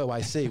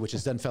DFOIC, which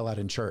is done fell out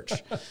in church,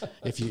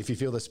 if you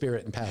feel the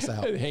Spirit and pass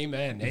out.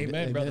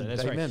 Amen, brother.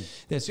 That's Amen.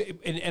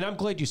 Right. And I'm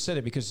glad you said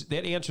it, because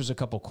that answers a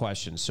couple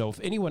questions. So if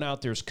anyone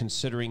out there is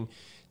considering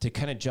to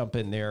kind of jump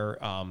in there.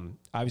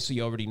 Obviously,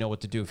 you already know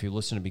what to do if you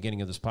listen to the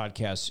beginning of this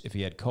podcast. If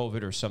you had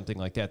COVID or something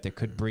like that, that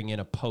could bring in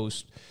a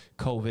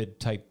post-COVID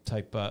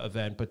type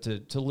event. But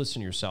to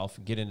listen to yourself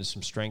and get into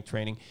some strength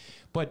training.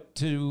 But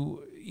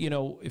to,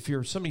 if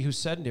you're somebody who's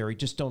sedentary,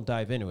 just don't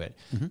dive into it.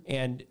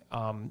 And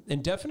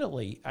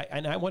definitely,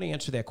 I want to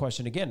answer that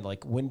question again.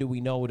 Like, when do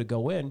we know to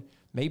go in?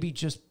 Maybe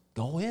just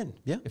go in.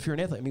 Yeah. If you're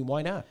an athlete, I mean,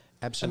 why not?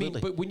 Absolutely. I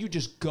mean, but when you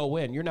just go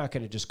in, you're not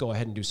going to just go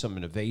ahead and do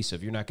something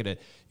invasive. You're not going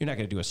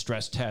to do a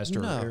stress test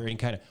or any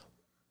kind of.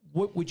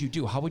 What would you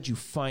do? How would you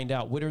find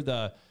out? What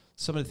are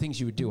some of the things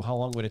you would do? How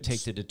long would it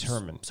take to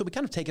determine? So we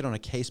kind of take it on a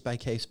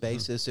case-by-case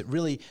basis. It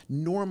really,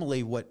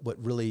 normally what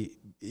really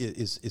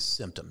is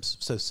symptoms.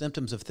 So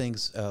symptoms of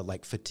things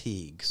like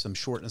fatigue, some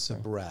shortness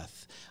of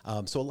breath.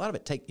 So a lot of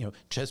it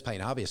chest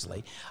pain,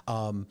 obviously.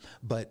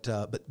 But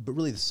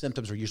really the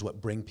symptoms are usually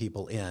what bring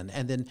people in.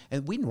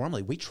 And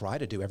we try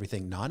to do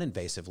everything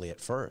non-invasively at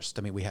first.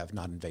 I mean, we have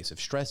non-invasive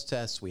stress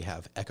tests. We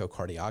have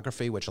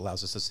echocardiography, which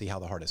allows us to see how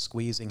the heart is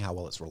squeezing, how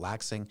well it's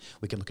relaxing.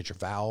 We can look at your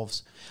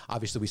valves.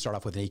 Obviously, we start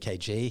off with an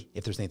EKG.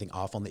 If there's anything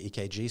off on the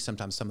EKG,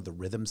 sometimes some of the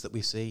rhythms that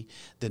we see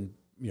then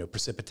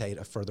precipitate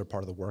a further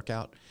part of the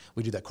workout.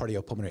 We do that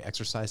cardiopulmonary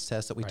exercise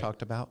test that we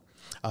talked about.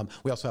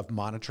 We also have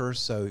monitors,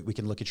 so we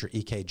can look at your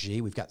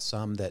EKG. We've got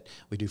some that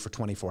we do for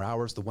 24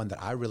 hours. The one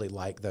that I really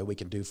like, though, we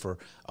can do for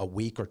a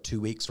week or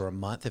 2 weeks or a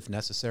month if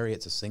necessary.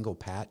 It's a single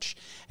patch,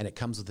 and it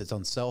comes with its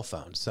own cell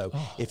phone. So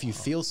if you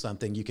feel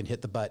something, you can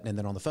hit the button, and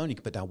then on the phone, you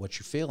can put down what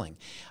you're feeling.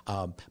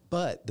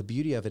 But the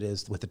beauty of it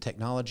is, with the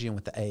technology and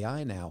with the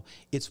AI now,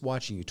 it's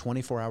watching you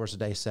 24 hours a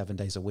day, 7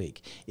 days a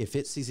week. If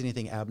it sees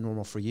anything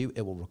abnormal for you,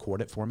 it will record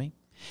it for me.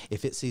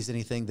 If it sees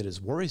anything that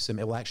is worrisome,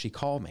 it will actually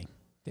call me.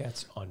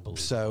 That's unbelievable.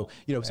 So,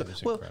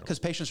 because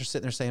patients are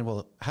sitting there saying,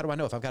 well, how do I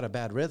know if I've got a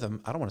bad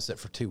rhythm? I don't want to sit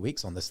for 2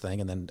 weeks on this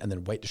thing and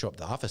then wait to show up at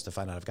the office to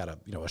find out I've got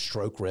a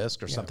stroke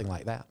risk or something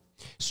like that.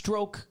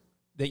 Stroke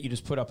that you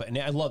just put up, and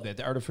I love that.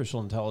 The artificial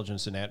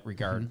intelligence in that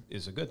regard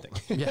is a good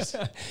thing. Yes.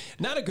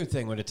 Not a good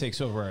thing when it takes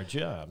over our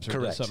jobs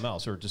or does something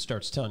else or just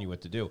starts telling you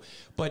what to do.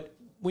 But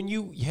when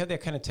you have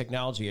that kind of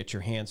technology at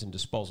your hands and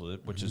disposal,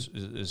 which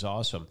is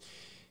awesome,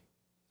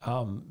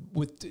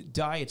 with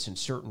diets and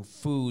certain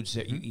foods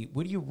that you eat,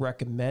 what do you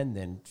recommend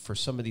then for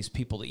some of these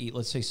people to eat?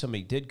 Let's say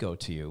somebody did go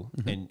to you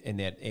and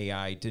that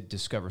AI did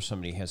discover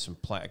somebody has some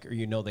plaque,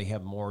 or they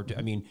have more.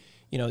 I mean,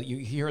 you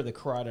hear the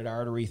carotid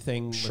artery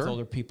thing with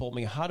older people. I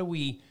mean, how do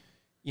we...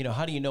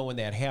 how do you know when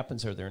that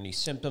happens? Are there any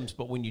symptoms?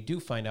 But when you do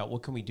find out,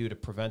 what can we do to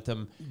prevent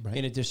them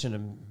in addition to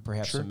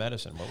perhaps some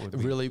medicine? What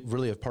would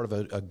really a part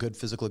of a good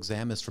physical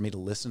exam is for me to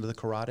listen to the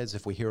carotids.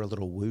 If we hear a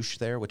little whoosh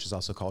there, which is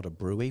also called a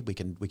bruit, we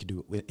can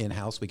do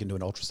in-house. We can do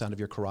an ultrasound of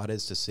your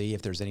carotids to see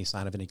if there's any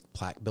sign of any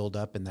plaque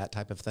buildup and that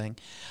type of thing.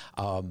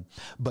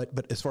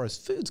 But as far as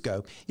foods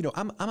go,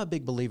 I'm a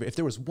big believer. If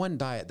there was one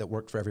diet that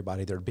worked for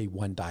everybody, there'd be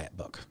one diet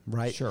book,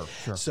 right? Sure.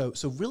 So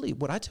really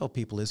what I tell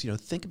people is,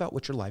 think about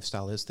what your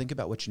lifestyle is, think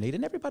about what you need,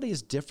 and everybody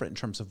is different in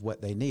terms of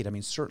what they need. I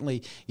mean,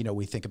 certainly,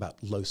 we think about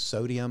low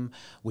sodium.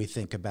 We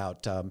think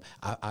about,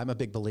 I'm a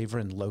big believer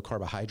in low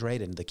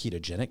carbohydrate and the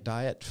ketogenic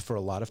diet for a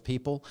lot of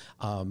people.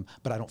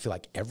 But I don't feel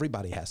like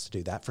everybody has to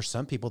do that. For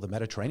some people, the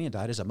Mediterranean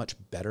diet is a much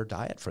better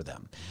diet for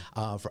them.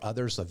 For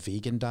others, a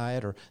vegan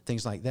diet or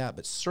things like that.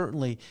 But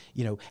certainly,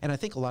 and I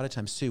think a lot of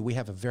times too, we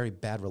have a very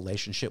bad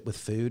relationship with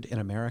food in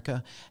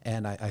America.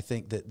 And I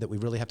think that we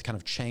really have to kind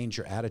of change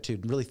your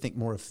attitude and really think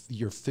more of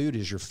your food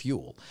as your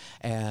fuel.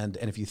 And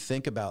if you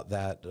think about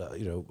that, a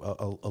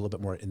little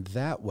bit more in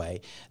that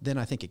way, then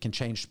I think it can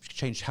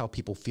change how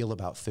people feel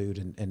about food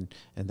and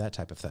that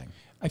type of thing.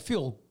 I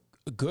feel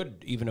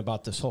good even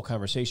about this whole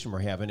conversation we're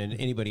having, and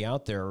anybody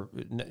out there,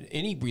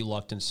 any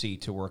reluctancy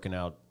to working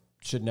out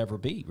should never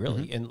be,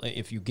 really. And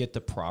if you get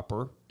the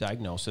proper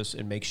diagnosis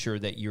and make sure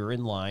that you're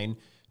in line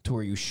to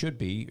where you should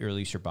be, or at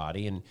least your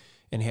body, and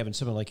having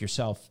someone like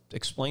yourself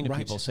explain to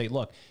people, say,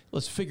 look,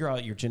 let's figure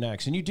out your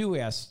genetics. And you do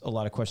ask a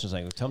lot of questions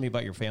like, tell me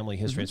about your family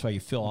history. That's why you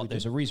fill out,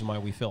 there's a reason why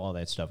we fill all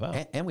that stuff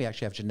out. And we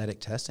actually have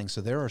genetic testing.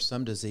 So there are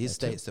some disease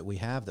states that we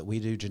have that we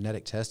do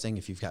genetic testing.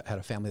 If you've had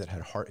a family that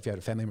if you had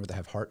a family member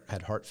that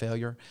had heart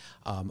failure,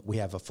 we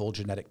have a full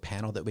genetic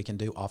panel that we can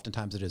do.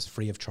 Oftentimes it is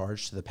free of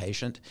charge to the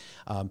patient.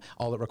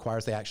 All it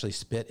requires, they actually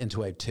spit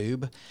into a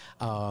tube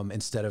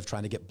instead of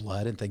trying to get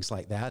blood and things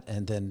like that.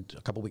 And then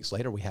a couple weeks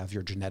later, we have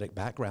your genetic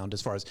background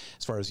as far as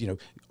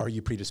are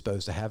you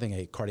predisposed to having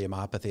a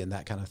cardiomyopathy and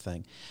that kind of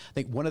thing. I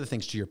think one of the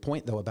things, to your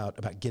point though,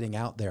 about getting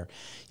out there,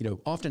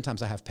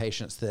 oftentimes I have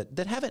patients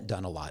that haven't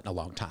done a lot in a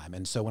long time.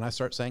 And so when I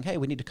start saying, hey,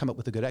 we need to come up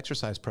with a good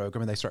exercise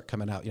program, and they start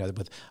coming out,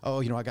 with,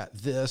 I got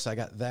this, I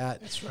got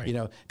that. That's right.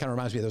 Kind of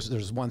reminds me of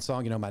there's one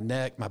song, my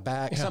neck, my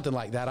back, something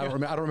like that. I don't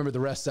remember the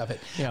rest of it.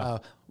 Yeah.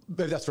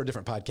 But that's for a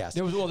different podcast.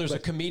 There's a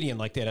comedian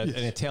like that, an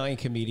Italian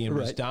comedian,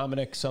 was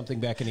Dominic something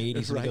back in the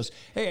 80s, and he goes,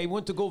 "Hey, I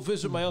went to go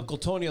visit my Uncle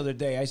Tony the other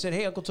day. I said,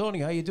 hey, Uncle Tony,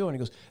 how you doing?" He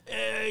goes,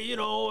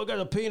 I got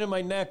a pain in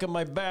my neck and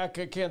my back.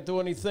 I can't do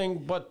anything,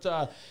 but,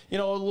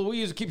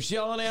 Louise keeps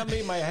yelling at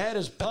me. My head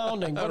is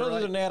pounding. But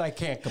other than that, I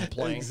can't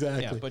complain.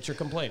 Exactly. Yeah, but you're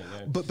complaining.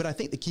 But I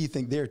think the key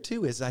thing there,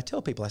 too, is I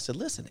tell people, I said,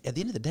 listen, at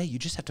the end of the day, you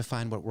just have to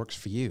find what works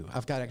for you.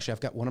 I've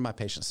got one of my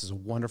patients is a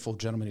wonderful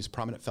gentleman who's a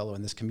prominent fellow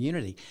in this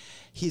community.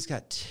 He's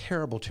got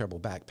terrible, terrible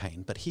back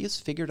pain, but he has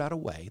figured out a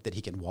way that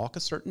he can walk a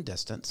certain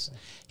distance,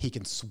 he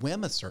can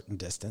swim a certain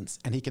distance,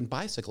 and he can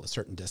bicycle a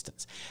certain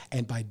distance.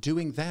 And by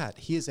doing that,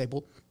 he is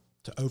able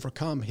to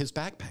overcome his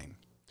back pain.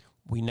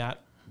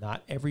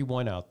 Not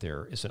everyone out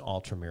there is an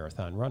ultra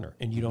marathon runner,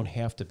 and you don't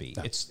have to be.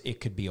 No. It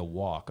could be a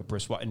walk, a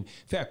brisk walk. In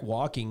fact,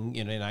 walking,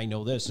 and I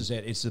know this, is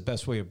that it's the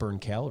best way to burn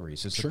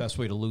calories. It's the best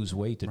way to lose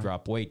weight, to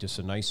drop weight. Just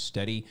a nice,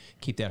 steady,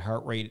 keep that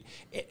heart rate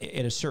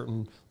at a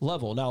certain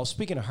level. Now,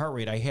 speaking of heart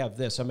rate, I have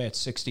this. I'm at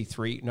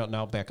 63. No,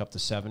 now back up to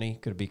 70.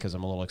 Could be because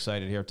I'm a little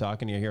excited here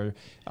talking to you here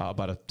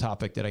about a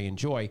topic that I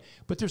enjoy.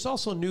 But there's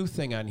also a new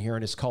thing on here,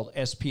 and it's called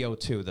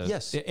SpO2.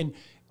 Yes. And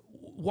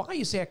why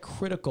is that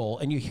critical?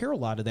 And you hear a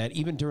lot of that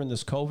even during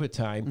this COVID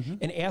time.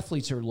 And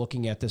athletes are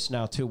looking at this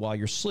now, too, while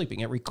you're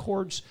sleeping. It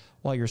records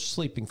while you're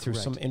sleeping through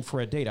some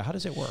infrared data. How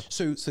does it work?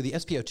 So the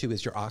SpO2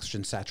 is your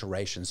oxygen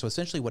saturation. So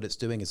essentially what it's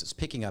doing is it's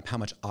picking up how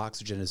much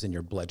oxygen is in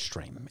your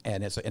bloodstream,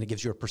 and it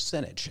gives you a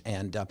percentage.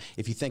 And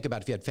if you think about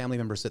it, if you had family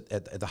members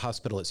at the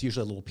hospital, it's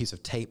usually a little piece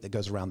of tape that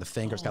goes around the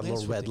finger. It's got a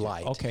little red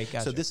light. Okay,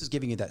 gotcha. So this is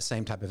giving you that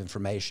same type of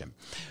information.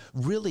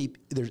 Really,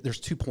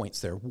 there's 2 points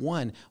there.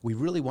 One, we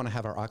really want to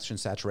have our oxygen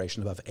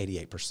saturation above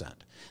 88%.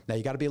 Now,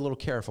 you got to be a little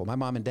careful. My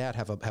mom and dad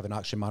have an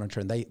oxygen monitor,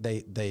 and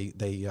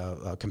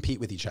they compete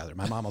with each other.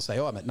 My mom will say,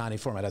 "Oh, I'm at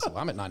 94." My dad said,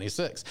 "Well, I'm at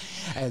 96."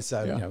 And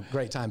so,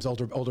 great times,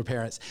 older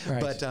parents.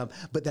 Right.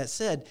 But that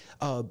said,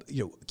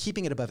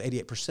 keeping it above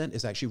 88%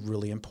 is actually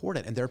really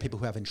important. And there are people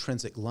who have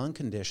intrinsic lung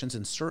conditions,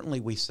 and certainly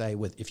we say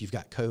if you've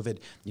got COVID,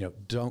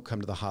 don't come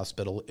to the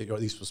hospital, or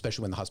at least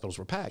especially when the hospitals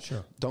were packed.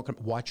 Sure. Don't come.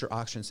 Watch your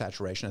oxygen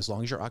saturation. As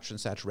long as your oxygen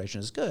saturation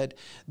is good,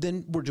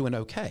 then we're doing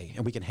okay,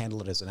 and we can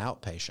handle it as an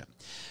outpatient.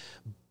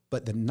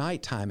 But the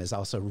nighttime is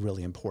also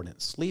really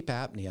important. Sleep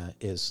apnea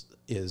is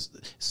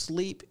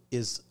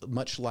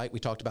much like we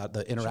talked about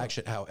the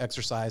interaction, how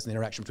exercise and the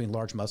interaction between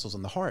large muscles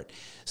and the heart.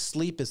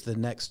 Sleep is the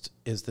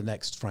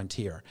next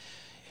frontier.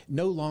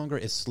 No longer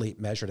is sleep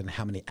measured in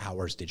how many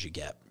hours did you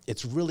get.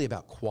 It's really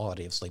about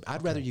quality of sleep.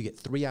 I'd rather you get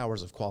 3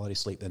 hours of quality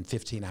sleep than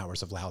 15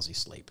 hours of lousy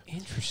sleep.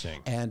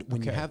 Interesting. And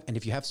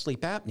if you have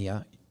sleep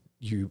apnea,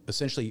 you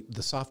essentially,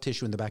 the soft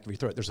tissue in the back of your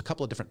throat, there's a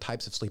couple of different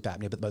types of sleep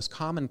apnea, but the most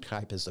common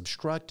type is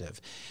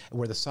obstructive,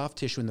 where the soft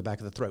tissue in the back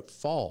of the throat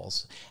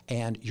falls,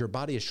 and your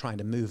body is trying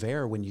to move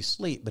air when you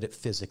sleep, but it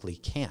physically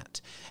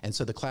can't. And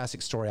so the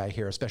classic story I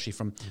hear, especially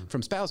from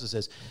spouses,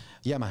 is,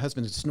 "Yeah, my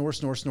husband snore,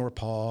 snore, snore,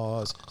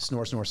 pause,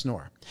 snore, snore,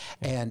 snore."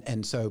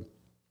 And so,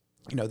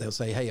 they'll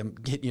say, "Hey, I'm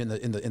hitting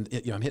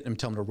you I'm hitting him,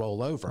 tell him to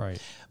roll over."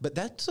 Right. But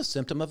that's a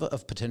symptom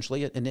of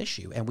potentially an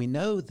issue. And we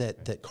know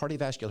that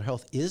cardiovascular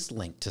health is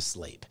linked to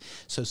sleep.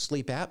 So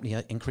sleep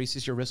apnea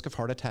increases your risk of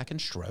heart attack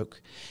and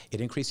stroke. It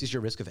increases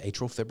your risk of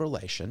atrial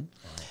fibrillation.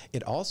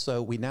 It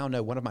also, we now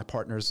know, one of my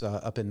partners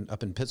up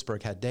in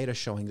Pittsburgh had data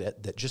showing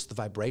that just the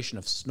vibration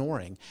of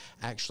snoring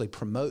actually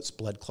promotes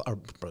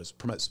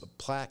promotes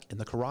plaque in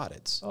the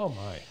carotids. Oh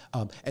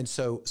my. And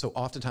so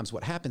oftentimes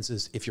what happens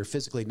is if you're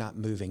physically not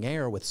moving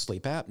air with sleep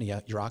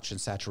apnea, your oxygen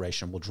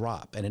saturation will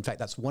drop. And in fact,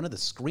 that's one of the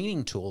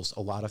screening tools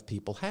a lot of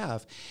people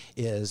have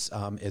is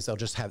they'll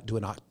just do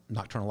a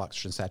nocturnal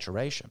oxygen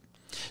saturation.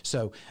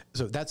 So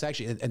that's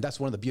actually, and that's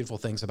one of the beautiful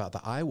things about the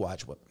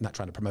iWatch. Well, not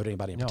trying to promote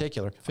anybody in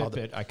particular.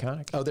 Fitbit,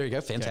 iconic. Oh, there you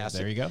go. Fantastic.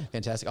 Okay, there you go.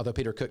 Fantastic. Although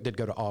Peter Cook did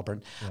go to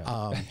Auburn.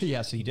 Yeah.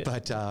 Yes, he did.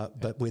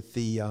 But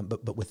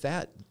with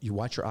that, you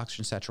watch your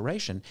oxygen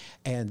saturation,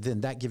 and then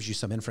that gives you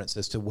some inference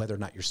as to whether or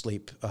not your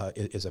sleep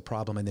is a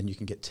problem, and then you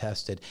can get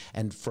tested.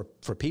 And for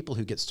people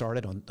who get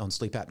started on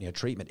sleep apnea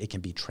treatment, it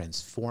can be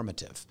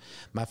transformative.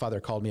 My father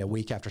called me a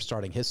week after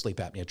starting his sleep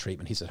apnea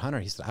treatment. He said,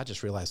 "Hunter," I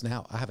just realized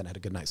now I haven't had a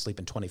good night's sleep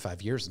in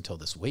 25 years until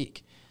this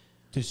week.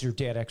 Does your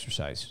dad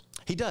exercise?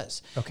 He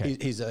does. Okay.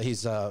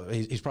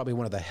 He's probably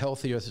one of the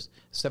healthiest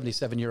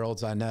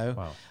 77-year-olds I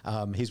know.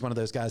 Wow. He's one of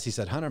those guys. He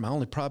said, "Hunter, my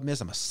only problem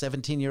is I'm a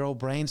 17-year-old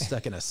brain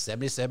stuck in a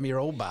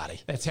 77-year-old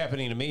body." That's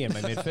happening to me in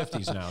my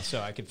mid-50s now,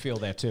 so I can feel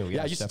that too.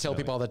 Yeah, I used to tell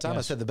people all the time,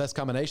 I said the best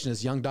combination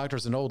is young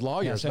doctors and old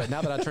lawyers, but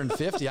now that I turned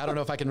 50, I don't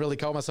know if I can really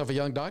call myself a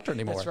young doctor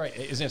anymore. That's right.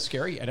 Isn't it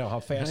scary? I know how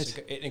fast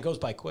it goes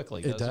by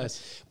quickly. It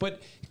does.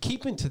 But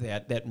keep into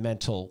that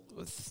mental,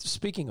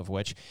 speaking of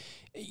which,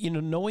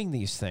 knowing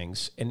these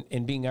things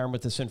and being armed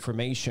with this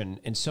information,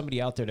 and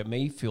somebody out there that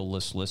may feel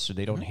listless or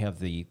they don't have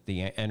the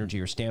energy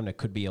or stamina,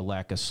 could be a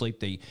lack of sleep.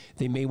 They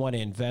may want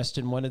to invest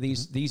in one of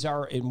these. These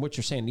are, in what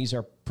you're saying, these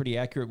are pretty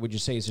accurate. Would you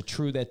say, is it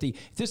true that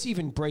this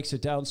even breaks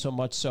it down so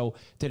much so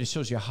that it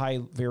shows you high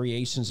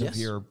variations of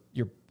your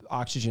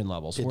oxygen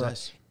levels? It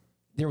does.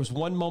 there was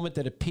one moment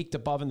that it peaked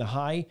above in the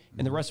high,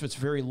 and the rest of it's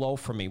very low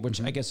for me,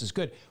 which I guess is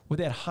good. Would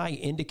that high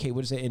indicate,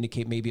 what does that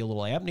indicate? Maybe a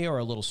little apnea or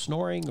a little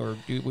snoring, or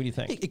what do you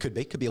think? It could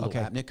be. It could be a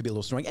little apnea. It could be a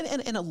little snoring.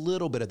 And a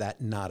little bit of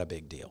that, not a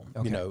big deal.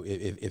 Okay. You know,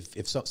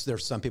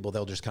 there's some people,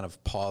 they'll just kind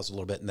of pause a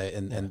little bit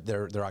and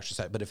their oxygen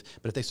saturation.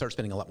 But if they start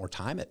spending a lot more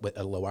time at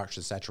a low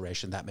oxygen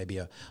saturation, that may be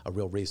a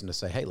real reason to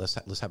say, hey,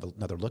 let's have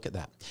another look at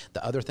that.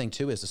 The other thing,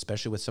 too, is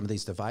especially with some of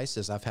these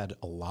devices, I've had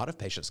a lot of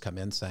patients come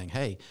in saying,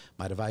 hey,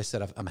 my device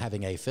said I'm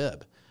having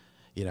AFib.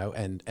 You know,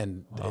 and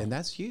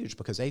that's huge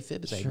because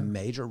AFib is a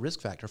major risk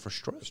factor for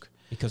stroke.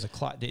 Because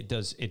it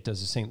does the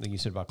same thing you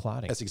said about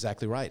clotting. That's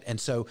exactly right. And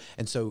so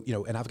you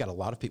know, and I've got a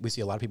lot of people. We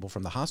see a lot of people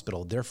from the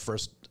hospital. Their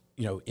first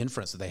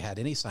inference that they had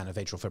any sign of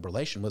atrial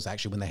fibrillation was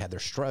actually when they had their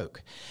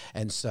stroke.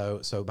 And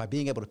so by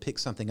being able to pick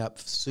something up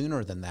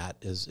sooner than that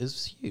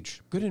is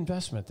huge. Good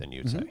investment, then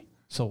you'd say.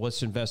 So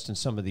let's invest in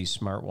some of these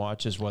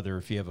smartwatches, whether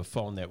if you have a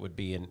phone that would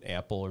be an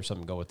Apple or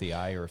something, go with the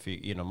i, or if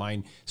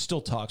mine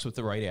still talks with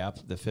the right app,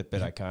 the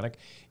Fitbit Iconic.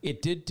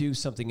 It did do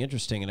something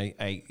interesting, and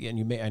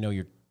I know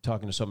you're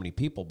talking to so many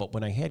people, but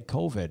when I had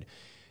COVID,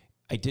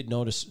 I did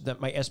notice that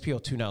my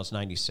SpO2 now is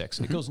 96.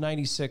 It goes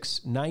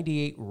 96,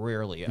 98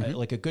 rarely.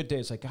 Like a good day,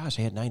 it's like, gosh,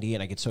 I had 98.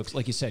 And I get so,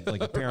 like you said,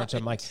 like the parents,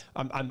 I'm like,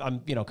 I'm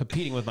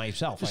competing with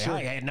myself. Like,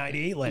 I had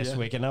 98 last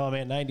week, and now I'm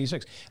at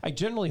 96. I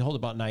generally hold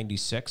about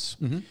 96.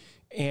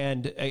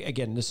 And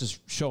again, this is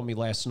showing me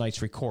last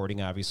night's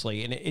recording,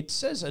 obviously, and it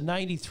says a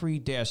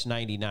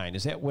 93-99.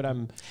 Is that what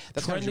I'm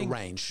That's trending? Kind of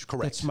your range,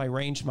 correct. That's my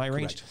range,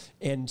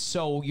 And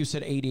so you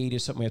said 88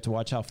 is something we have to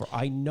watch out for.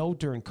 I know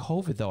during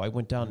COVID, though, I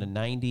went down to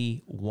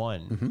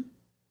 91,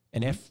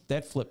 and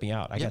that flipped me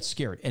out. I got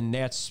scared, and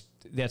that's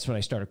when I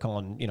started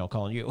calling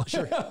you.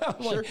 Sure.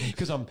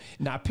 Because I'm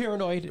not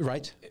paranoid.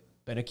 Right.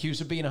 Been accused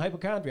of being a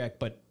hypochondriac,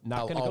 but not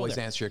going to go there. I'll always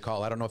answer your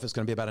call. I don't know if it's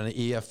going to be about an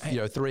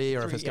EF3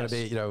 or if it's going to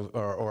be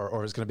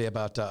or it's going to be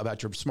about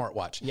your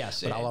smartwatch.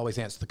 Yes, but I'll always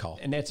answer the call.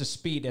 And that's on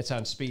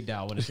speed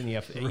dial when it's in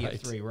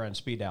EF3. We're on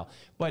speed dial.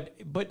 But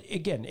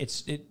again,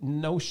 it's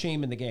no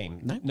shame in the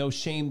game. No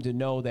shame to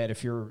know that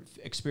if you're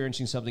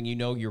experiencing something,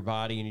 your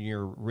body and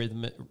your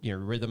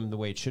rhythm the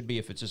way it should be.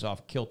 If it's just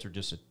off kilter,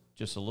 just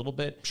a little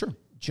bit, sure,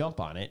 jump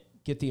on it.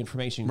 Get the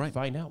information,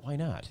 find out. Why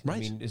not? Right. I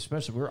mean,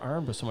 especially we're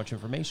armed with so much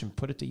information,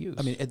 put it to use.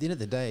 I mean, at the end of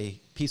the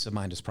day, peace of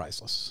mind is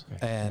priceless.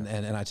 Okay.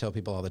 And I tell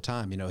people all the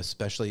time,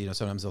 especially,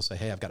 sometimes they'll say,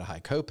 hey, I've got a high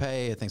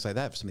copay and things like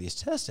that for some of these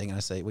testing. And I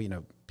say,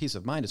 well, peace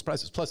of mind is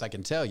priceless. Plus, I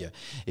can tell you,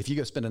 if you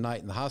go spend a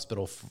night in the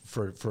hospital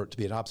for it to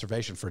be an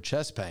observation for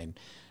chest pain,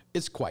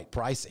 it's quite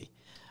pricey.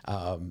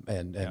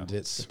 And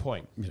it's good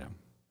point.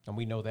 And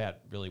we know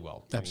that really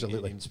well.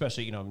 Absolutely. I mean,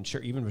 especially,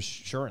 even with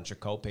insurance, your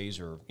co-pays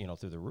are,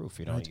 through the roof.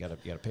 You got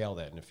to pay all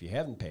that. And if you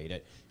haven't paid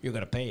it, you're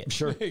going to pay it.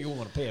 Sure. You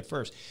want to pay it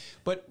first.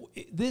 But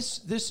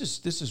this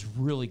is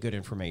really good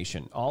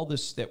information. All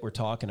this that we're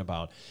talking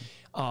about,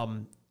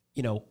 cardio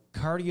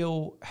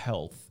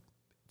health,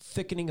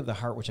 thickening of the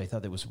heart, which I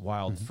thought that was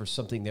wild for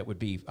something that would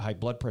be high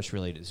blood pressure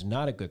related, is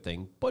not a good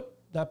thing, but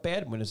not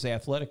bad when it's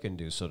athletic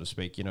induced, so to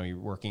speak. You're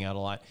working out a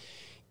lot.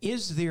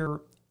 Is there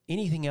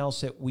anything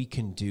else that we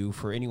can do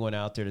for anyone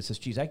out there that says,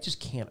 geez, I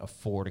just can't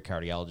afford a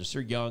cardiologist.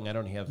 They're young. I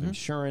don't have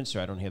insurance, or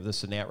I don't have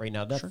this and that right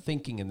now. Not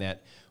thinking in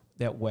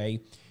that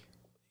way.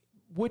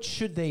 What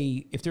should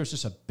they, if there's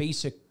just a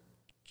basic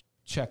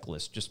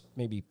checklist, just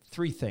maybe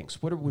 3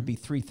 things, what would be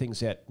 3 things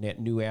that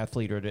new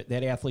athlete or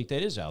that athlete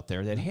that is out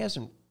there that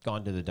hasn't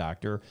gone to the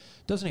doctor,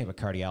 doesn't have a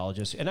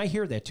cardiologist? And I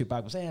hear that too.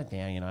 Bob goes, I'm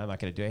not going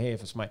to do it. Hey,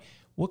 if it's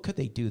what could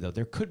they do though?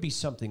 There could be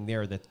something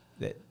there that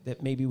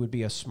maybe would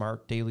be a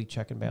smart daily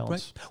check and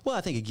balance. Right. Well,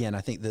 I think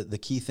the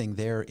key thing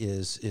there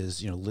is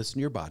listen to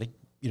your body.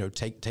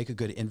 Take a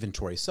good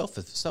inventory.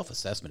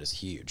 Self-assessment is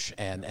huge,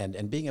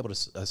 and being able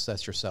to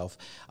assess yourself.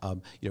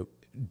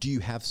 Do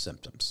you have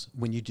symptoms?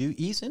 When you do,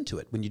 ease into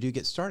it. When you do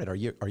get started,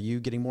 are you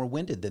getting more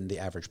winded than the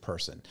average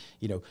person?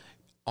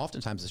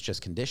 Oftentimes it's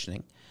just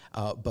conditioning,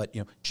 but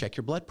check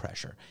your blood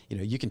pressure.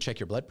 You can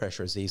check your blood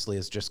pressure as easily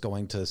as just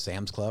going to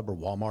Sam's Club or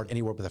Walmart,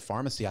 anywhere with a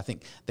pharmacy. I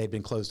think they've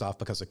been closed off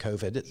because of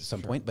COVID at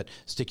some point, but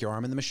stick your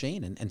arm in the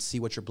machine and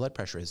see what your blood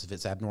pressure is. If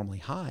it's abnormally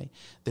high,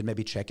 then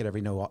maybe check it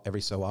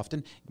every so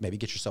often. Maybe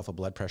get yourself a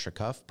blood pressure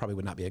cuff. Probably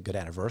would not be a good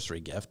anniversary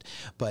gift,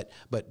 but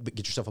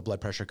get yourself a blood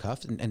pressure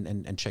cuff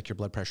and check your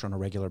blood pressure on a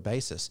regular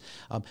basis.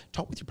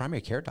 Talk with your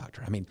primary care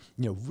doctor. I mean,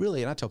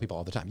 really, and I tell people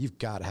all the time, you've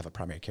got to have a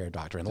primary care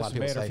doctor. And a lot of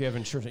people say, if you have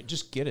insurance,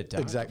 just get it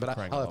done. Exactly. But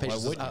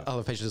I'll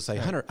have patients say,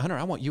 Hunter,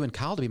 I want you and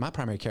Kyle to be my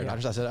primary care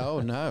doctors. I said, oh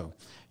no,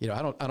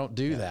 I don't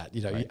do that.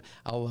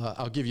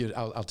 I'll give you,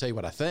 I'll tell you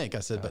what I think. I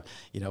said, but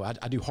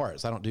I do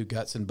hearts. I don't do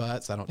guts and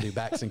butts. I don't do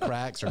backs and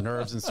cracks or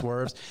nerves and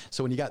swerves.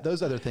 So when you got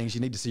those other things,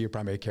 you need to see your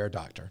primary care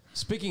doctor.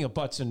 Speaking of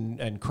butts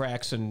and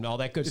cracks and all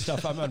that good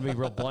stuff, I'm going to be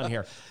real blunt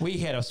here. We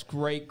had a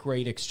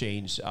great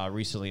exchange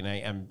recently,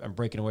 and I'm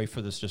breaking away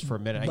for this just for a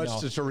minute. Much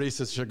to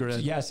Teresa's chagrin.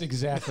 Yes,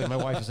 exactly. My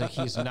wife is like,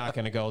 he's not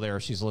going to go there.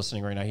 She's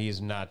listening right now. He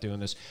is not doing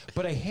this.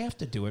 But I have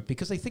to do it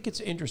because I think it's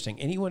interesting.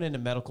 Anyone in the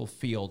medical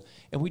field,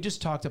 and we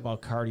just talked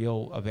about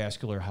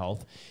cardiovascular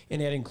health,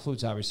 and that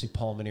includes obviously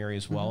pulmonary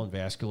as well and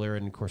vascular,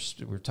 and of course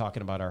we're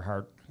talking about our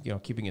heart,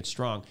 keeping it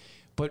strong,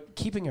 but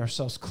keeping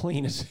ourselves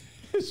clean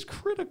is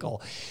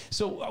critical.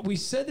 So we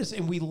said this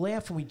and we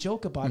laugh and we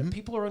joke about it.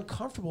 People are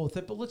uncomfortable with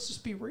it, but let's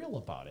just be real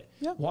about it.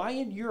 Yeah. Why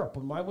in Europe,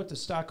 when I went to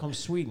Stockholm,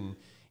 Sweden,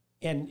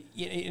 and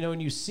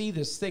and you see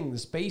this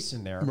base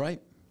in there,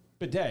 Right.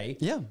 bidet.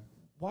 Yeah.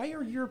 Why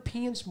are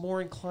Europeans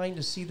more inclined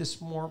to see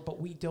this more,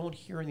 but we don't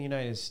here in the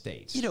United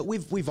States?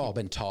 We've all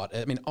been taught.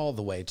 I mean, all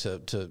the way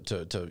to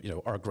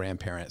our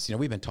grandparents.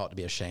 We've been taught to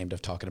be ashamed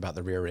of talking about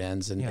the rear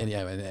ends, and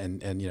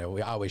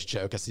we always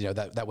joke.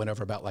 That went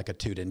over about like a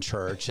toot in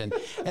church and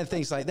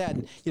things like that.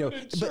 And,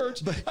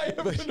 church, I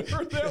haven't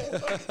heard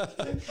that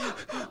one.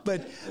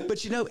 but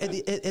at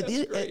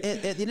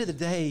the end of the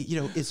day,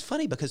 it's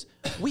funny because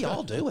we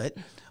all do it.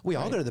 We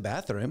all go to the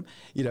bathroom.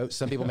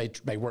 Some people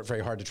may work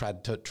very hard to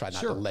try not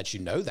to let you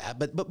know that,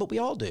 but we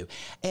all do.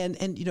 And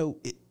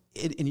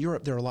in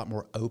Europe, they're a lot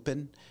more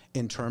open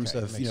in terms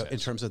of in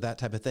terms of that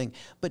type of thing.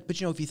 But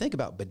if you think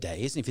about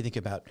bidets and if you think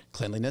about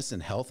cleanliness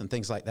and health and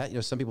things like that,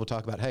 some people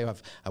talk about, hey,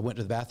 I went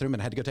to the bathroom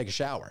and I had to go take a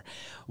shower.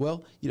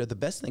 Well, the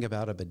best thing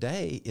about a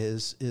bidet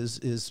is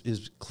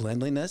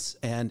cleanliness,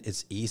 and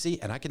it's easy.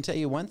 And I can tell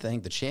you one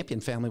thing: the Champion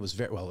family was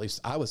very well. At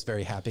least I was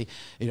very happy.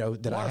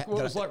 That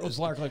was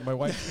Lark like my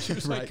wife? She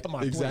was right, like, "Come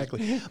on, exactly."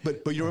 Please.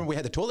 But you remember we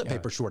had the toilet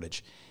paper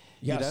shortage.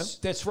 Yes,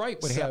 that's right.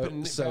 What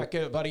happened back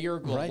about a year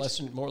ago, right.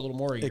 a little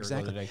more a year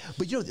ago today.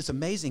 But it's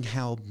amazing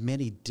how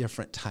many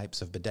different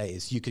types of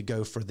bidets you could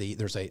go for.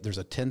 There's a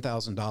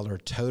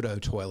 $10,000 Toto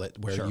toilet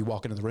where you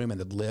walk into the room and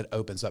the lid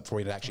opens up for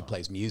you and it actually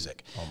plays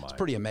music. It's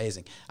pretty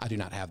amazing. I do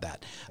not have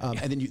that. And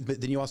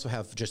then you also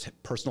have just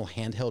personal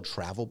handheld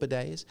travel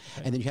bidets,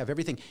 and then you have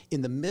everything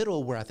in the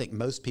middle where I think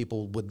most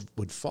people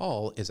would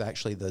fall is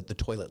actually the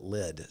toilet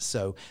lid.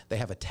 So they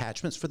have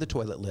attachments for the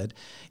toilet lid.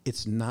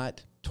 It's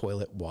not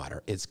toilet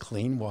water. It's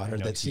clean water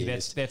that's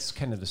used. That's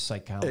kind of the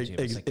psychology.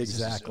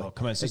 Exactly.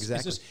 Come on,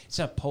 it's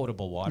not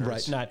potable water. Right.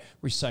 It's not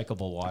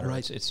recyclable water.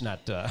 Right. It's not.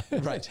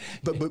 Right.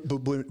 But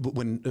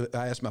when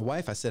I asked my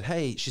wife, I said,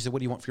 hey, she said, what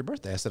do you want for your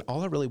birthday? I said,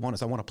 all I really want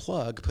is I want a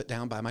plug put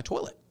down by my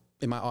toilet.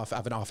 In my office, I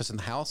have an office in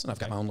the house, and I've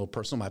got my own little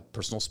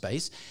personal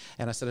space.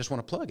 And I said, I just want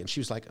a plug. And she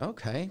was like,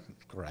 okay,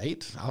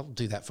 great. I'll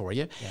do that for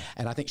you. Yeah.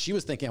 And I think she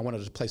was thinking I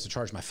wanted a place to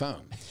charge my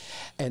phone.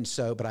 And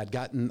so, but I'd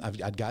gotten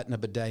a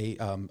bidet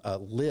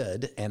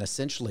lid, and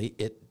essentially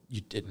it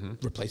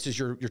replaces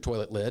your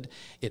toilet lid.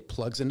 It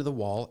plugs into the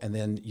wall, and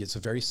then it's a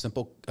very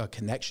simple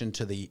connection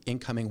to the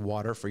incoming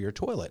water for your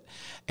toilet.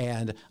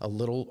 And a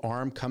little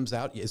arm comes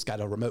out. It's got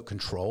a remote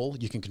control.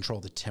 You can control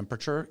the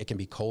temperature. It can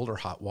be cold or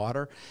hot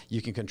water.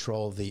 You can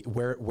control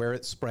where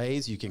it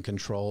sprays. You can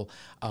control.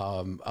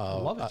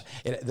 Love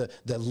it.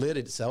 The lid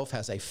itself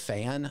has a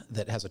fan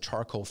that has a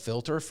charcoal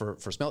filter for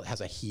smell. It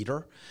has a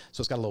heater, so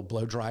it's got a little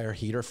blow dryer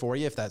heater for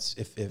you. This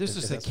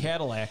is the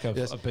Cadillac of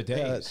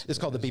bidets. It's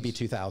called the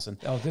BB2000.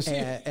 Oh,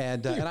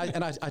 and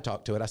I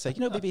talked to it. I said,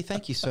 BB,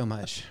 thank you so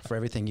much for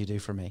everything you do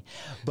for me.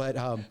 But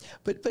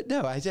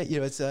no, I said,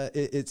 it's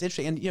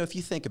interesting. And if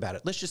you think about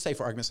it, let's just say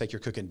for argument's sake, you're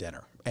cooking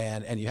dinner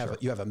and you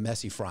have a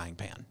messy frying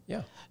pan.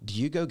 Yeah. Do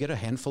you go get a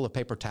handful of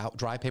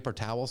dry paper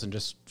towels and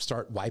just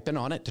start wiping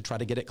on it to try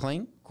to get it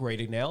clean?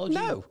 Great analogy.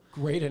 No.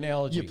 Great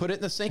analogy. You put it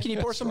in the sink and you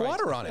pour some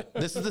water on it.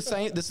 This is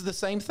the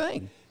same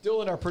thing.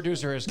 Dylan, our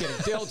producer, is getting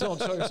Dylan.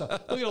 Show yourself.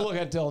 Look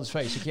at Dylan's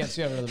face. You can't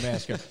see under the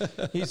mask.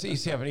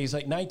 He's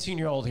like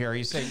 19-year-old here.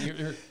 He's saying,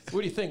 "What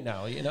do you think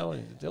now?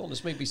 Dylan,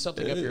 this may be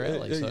something up your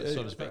alley,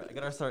 so to speak." I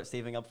gotta start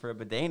saving up for a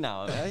bidet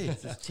now.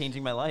 It's just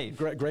changing my life.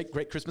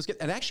 Great Christmas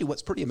gift. And actually,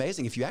 what's pretty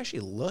amazing, if you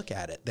actually look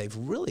at it, they've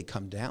really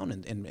come down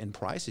in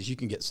prices. You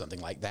can get something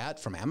like that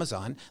from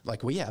Amazon,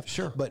 like we have.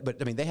 Sure.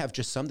 But I mean, they have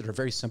just some that are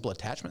very simple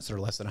attachments that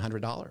are less than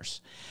 $100.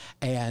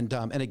 And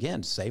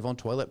again, save on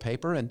toilet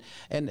paper and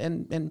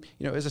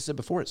as I said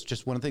before, it's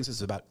just one of the things that's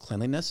about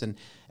cleanliness and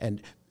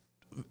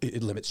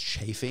it limits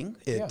chafing.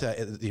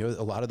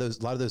 A lot of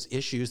those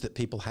issues that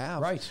people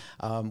have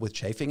with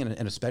chafing,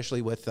 and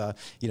especially with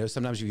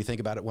sometimes if you think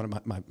about it, one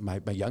of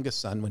my youngest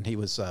son, when he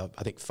was I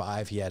think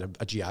 5, he had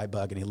a GI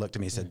bug, and he looked at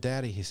me and said,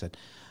 "Daddy," he said,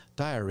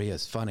 "diarrhea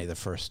is funny the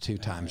first 2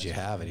 times you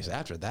have it." He said,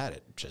 "After that,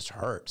 it just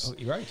hurts." Oh,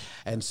 you're right.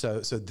 And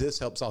so this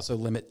helps also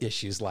limit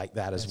issues like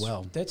that as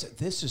well.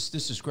 This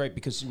is great,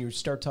 because when you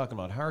start talking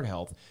about heart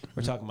health,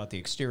 we're talking about the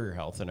exterior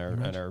health and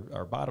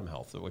our bottom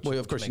health. Which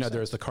of course,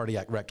 there's the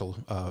cardiac rectal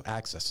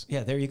axis.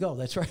 Yeah, there you go.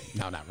 That's right.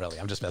 No, not really.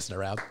 I'm just messing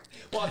around.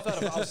 Well,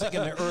 I was thinking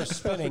the Earth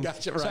spinning.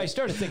 Gotcha, right. So I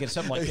started thinking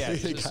something like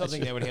that.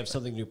 Something that would have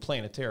something to do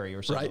planetary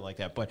or something like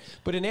that.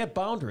 But in that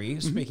boundary,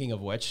 speaking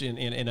of which,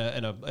 in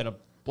a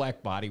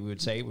black body, we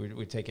would say.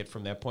 We take it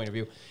from that point of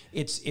view.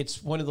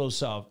 It's one of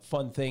those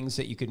fun things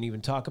that you can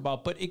even talk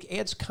about, but it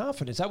adds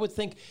confidence. I would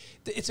think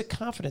it's a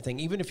confident thing,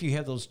 even if you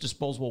have those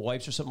disposable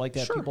wipes or something like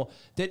that. Sure. People,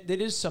 that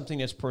is something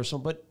that's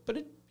personal, but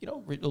it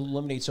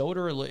eliminates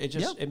odor. It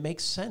just it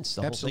makes sense.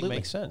 The Absolutely. whole thing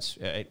makes sense.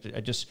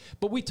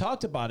 But we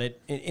talked about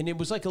it, and it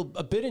was like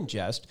a bit in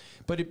jest,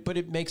 but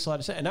it makes a lot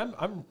of sense, and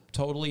I'm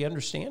totally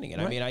understanding it.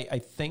 Right. I mean, I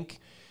think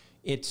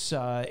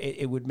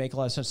it would make a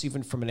lot of sense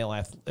even from an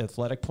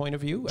athletic point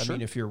of view. I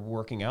mean, if you're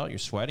working out, you're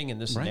sweating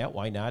and this and that,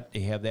 why not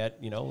have that,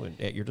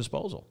 at your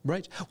disposal?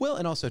 Right. Well,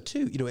 and also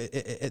too,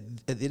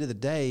 at the end of the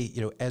day,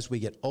 as we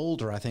get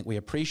older, I think we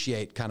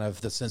appreciate kind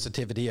of the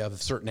sensitivity of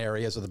certain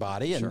areas of the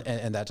body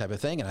and that type of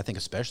thing. And I think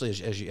especially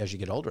as you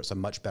get older, it's a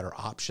much better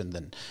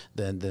option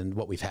than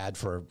what we've had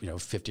for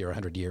 50 or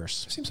 100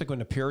 years. It seems like when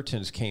the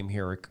Puritans came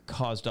here, it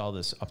caused all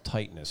this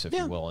uptightness, if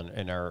you will,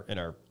 in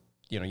our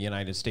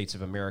United States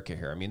of America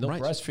here. I mean, they'll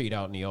breastfeed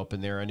out in the open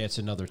there, and it's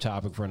another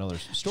topic for another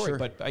story. Sure.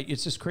 But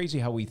it's just crazy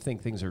how we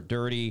think things are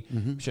dirty,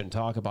 shouldn't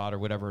talk about or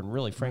whatever. And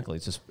really, frankly,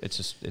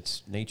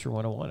 it's nature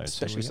 101.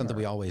 Especially something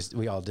we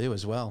all do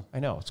as well. I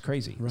know, it's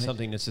crazy. Right.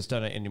 Something that's just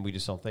done, and we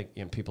just don't think,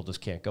 people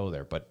just can't go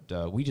there.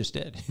 But we just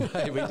did.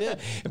 Right, we did.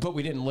 But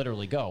we didn't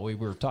literally go. We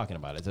were talking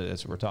about it.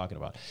 That's what we're talking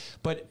about.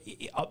 But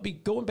I'll be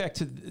going back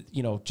to,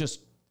 just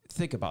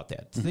think about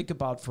that. Think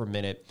about for a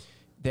minute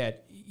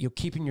that you're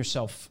keeping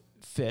yourself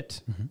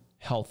fit,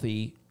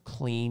 healthy,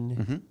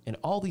 clean, and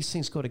all these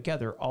things go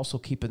together. Also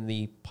keeping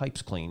the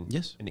pipes clean,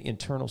 and the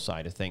internal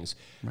side of things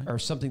are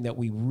something that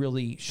we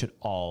really should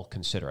all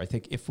consider. I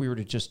think if we were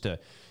to just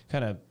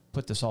kind of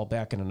put this all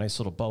back in a nice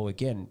little bow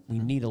again, we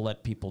need to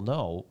let people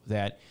know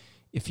that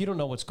if you don't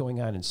know what's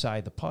going on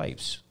inside the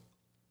pipes,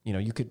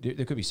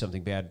 there could be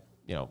something bad,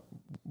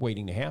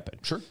 waiting to happen.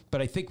 Sure.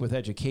 But I think with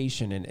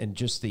education and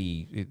just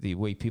the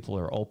way people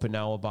are open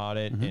now about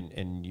it,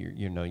 and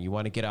you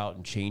want to get out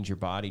and change your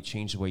body,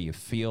 change the way you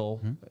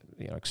feel,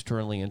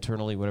 externally,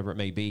 internally, whatever it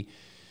may be.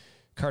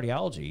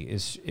 Cardiology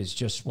is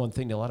just one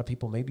thing that a lot of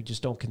people maybe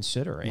just don't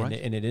consider, and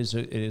it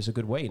is a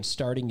good way.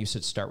 And you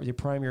said start with your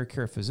primary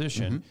care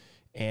physician,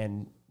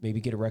 and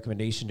maybe get a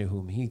recommendation to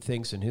whom he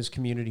thinks in his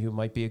community who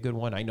might be a good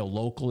one. I know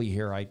locally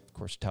here, I of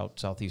course tout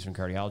Southeastern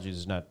Cardiology. This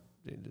is not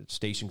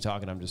station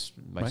talking. I'm just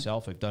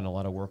myself. I've done a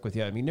lot of work with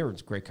you. I mean, there are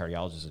great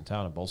cardiologists in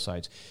town on both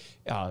sides.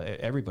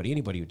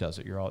 Anybody who does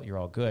it, you're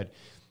all good.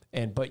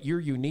 But your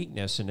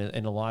uniqueness and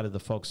a lot of the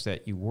folks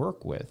that you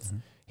work with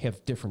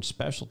have different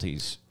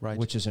specialties,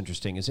 which is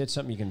interesting. Is that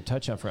something you can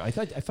touch on? I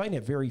find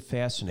it very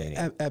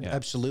fascinating.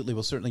 Absolutely.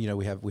 Well, certainly,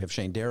 we have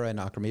Shane Dara and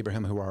Akram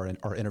Ibrahim, who are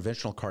our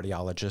interventional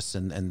cardiologists,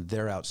 and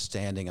they're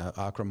outstanding.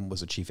 Akram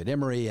was a chief at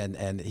Emory,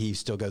 and he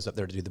still goes up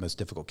there to do the most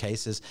difficult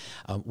cases.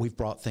 We've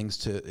brought things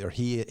to, or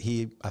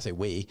I say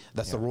we,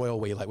 that's the royal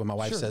we, like when my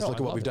wife says, look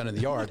at what we've done in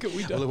the yard.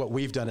 Look at what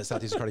we've done at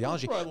Southeast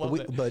Cardiology.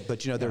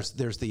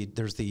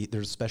 There's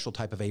a special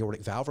type of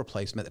aortic valve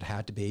replacement that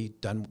had to be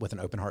done with an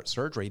open heart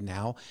surgery.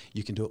 Now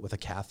you can do it with a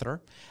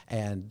catheter,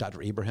 and Dr.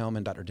 Ibrahim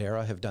and Dr.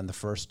 Dara have done the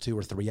first 2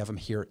 or 3 of them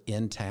here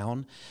in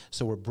town.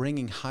 So we're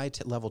bringing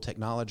high-level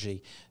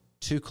technology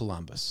to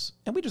Columbus,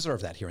 and we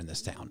deserve that here in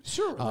this town.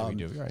 Sure, we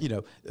do.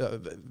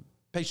 Right.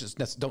 Patients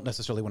don't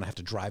necessarily want to have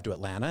to drive to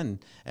Atlanta,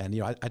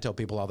 and I tell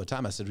people all the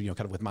time, I said, kind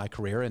of with my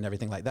career and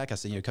everything like that, I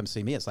said, come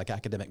see me. It's like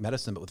academic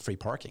medicine, but with free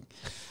parking.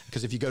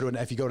 Because if you go to an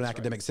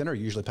academic center,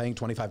 you're usually paying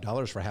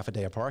 $25 for half a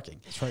day of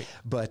parking. That's right.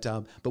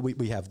 But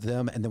we have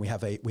them, and then we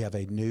have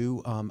a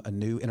new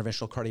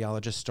interventional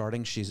cardiologist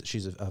starting.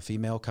 She's a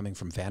female coming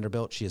from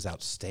Vanderbilt. She is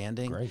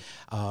outstanding. Great.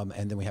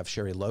 And then we have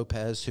Sherry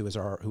Lopez, who is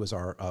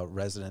our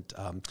resident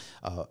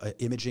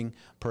imaging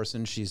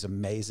person. She's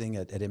amazing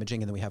at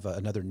imaging. And then we have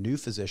another new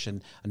physician,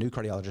 a new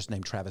cardiologist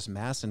named Travis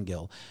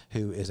Massengill,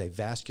 who is a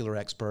vascular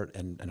expert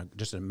and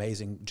just an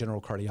amazing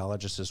general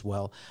cardiologist as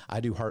well. I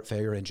do heart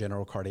failure and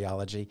general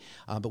cardiology,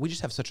 but we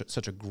just have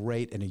such a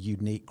great and a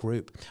unique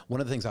group.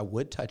 One of the things I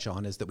would touch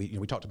on is that we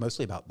talked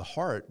mostly about the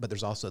heart, but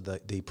there's also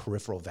the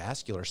peripheral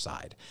vascular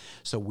side.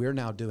 So we're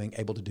now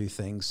able to do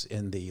things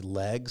in the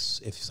legs.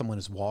 If someone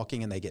is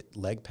walking and they get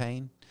leg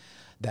pain,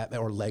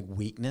 or leg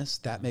weakness,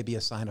 that may be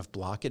a sign of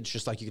blockage.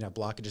 Just like you can have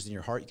blockages in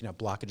your heart, you can have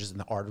blockages in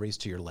the arteries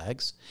to your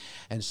legs.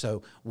 And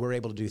so we're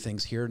able to do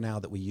things here now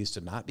that we used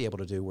to not be able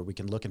to do, where we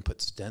can look and put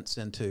stents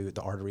into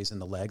the arteries in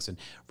the legs and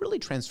really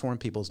transform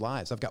people's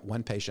lives. I've got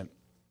one patient,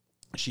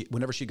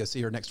 whenever she'd go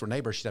see her next door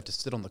neighbor, she'd have to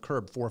sit on the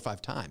curb 4 or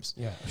 5 times.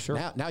 Yeah, sure.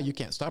 Now you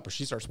can't stop her.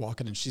 She starts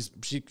walking and she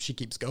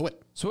keeps going.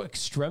 So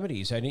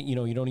extremities, you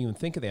don't even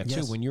think of that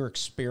too. When you're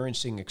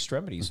experiencing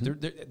extremities,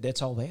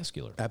 that's all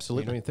vascular.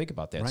 Absolutely. You don't even think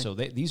about that. Right. So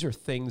these are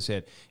things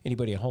that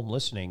anybody at home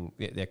listening,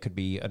 that could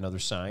be another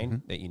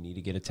sign that you need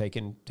to get it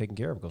taken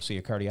care of. Go see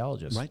a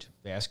cardiologist. Right.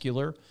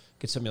 Vascular,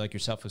 get somebody like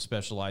yourself who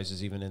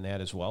specializes even in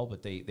that as well.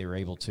 But they're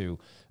able to,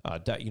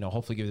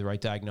 hopefully give you the right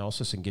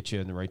diagnosis and get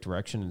you in the right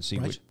direction and see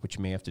what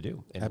you may have to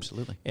do. And,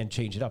 Absolutely. And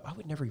change it up. I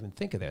would never even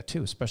think of that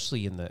too,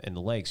 especially in the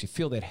legs. You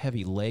feel that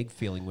heavy leg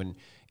feeling when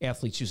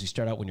athletes usually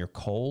start out when you're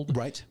cold.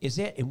 Right. Is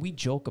that, and we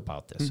joke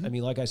about this. I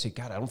mean, like I say,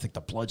 God, I don't think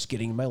the blood's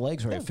getting in my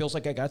legs right. It feels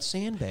like I got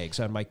sandbags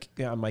on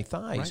my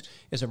thighs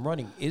as I'm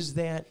running. Is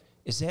that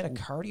a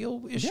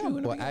cardio issue? Yeah.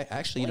 Well,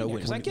 actually,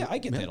 because I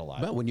get that a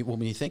lot. Well, when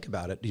you think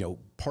about it,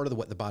 part of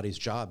what the body's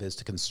job is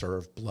to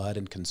conserve blood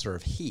and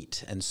conserve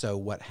heat. And so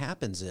what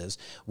happens is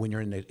when you're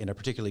in a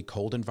particularly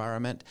cold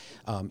environment,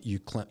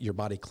 your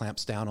body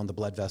clamps down on the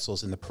blood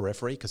vessels in the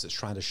periphery because it's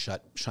trying to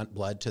shunt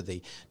blood to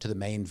the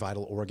main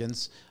vital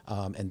organs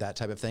and that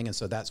type of thing. And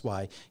so that's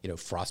why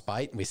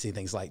frostbite, and we see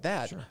things like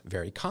that,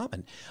 very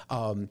common.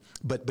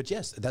 But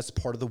yes, that's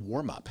part of the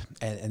warm up.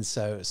 And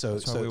so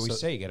we always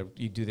say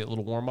you do that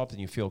little warm up and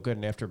you feel good,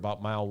 and after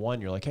about mile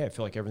 1 you're like, hey, I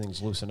feel like everything's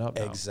loosened up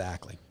now.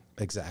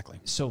 Exactly.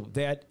 So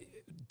that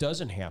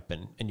doesn't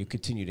happen and you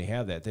continue to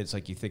have that. It's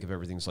like you think of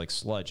everything's like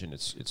sludge and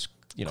it's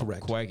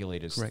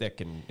coagulated, it's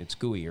thick and it's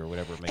gooey or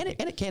whatever it may be.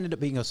 And it can end up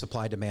being a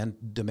supply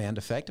demand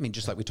effect. I mean,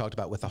 just like we talked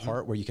about with the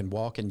heart, where you can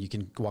walk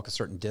a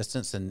certain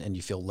distance and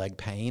you feel leg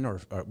pain,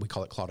 or we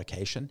call it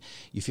claudication.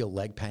 You feel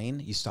leg pain,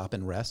 you stop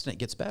and rest, and it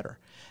gets better.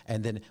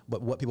 And then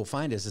what people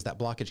find is that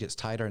blockage gets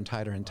tighter and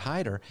tighter and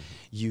tighter.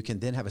 You can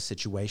then have a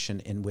situation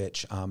in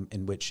which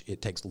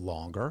it takes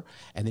longer,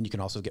 and then you can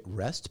also get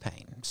rest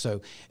pain.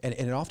 So and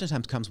it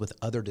oftentimes comes with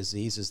other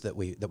diseases that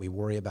we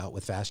worry about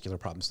with vascular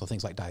problems, so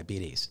things like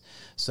diabetes.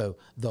 So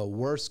the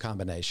worst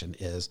combination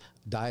is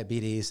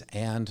diabetes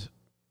and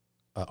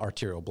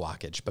arterial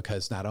blockage,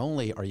 because not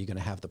only are you going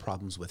to have the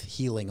problems with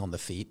healing on the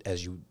feet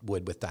as you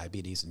would with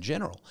diabetes in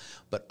general,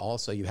 but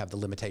also you have the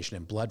limitation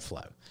in blood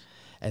flow.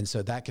 And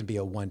so that can be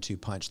a 1-2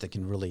 punch that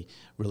can really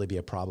be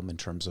a problem in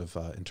terms of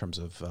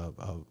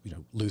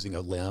losing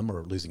a limb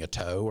or losing a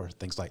toe or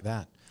things like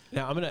that.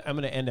 Now I'm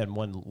gonna end on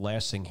one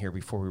last thing here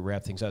before we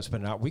wrap things up. It's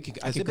been an hour.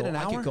 Has it been an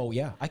hour?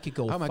 I could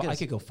go. I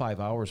could go 5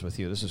 hours with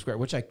you. This is great.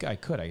 Which I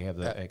could. I have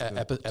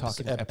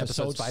the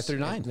episodes 5 through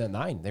 9.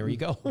 9. There you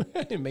go.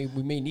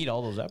 We may need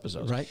all those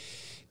episodes. Right.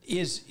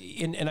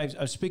 And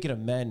I'm speaking of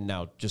men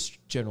now,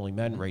 just generally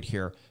men right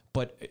here.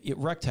 But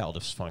erectile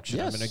dysfunction.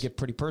 Yes. I'm going to get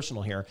pretty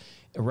personal here.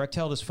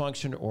 Erectile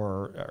dysfunction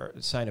or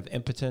a sign of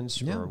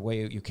impotence or a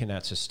way you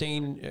cannot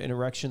sustain an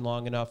erection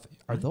long enough.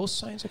 Are those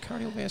signs of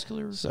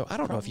cardiovascular So I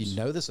don't know if you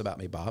know this about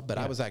me, Bob, but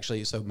I was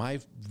actually, my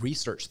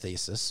research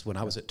thesis when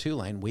I was at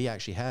Tulane, we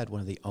actually had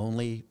one of the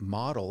only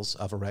models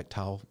of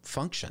erectile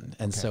function.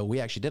 And so we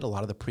actually did a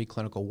lot of the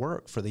preclinical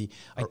work for the...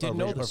 I didn't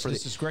know this.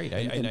 This is great.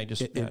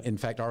 In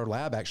fact, our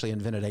lab actually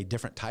invented a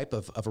different type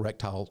of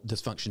erectile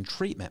dysfunction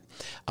treatment.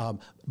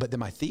 But then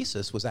my thesis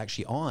was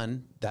actually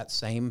on that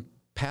same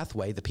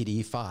pathway, the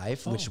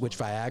PDE5, which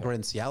Viagra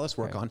and Cialis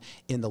work on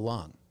in the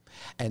lung.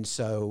 And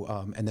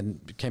so, and then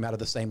came out of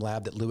the same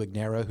lab that Lou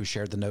Ignarro, who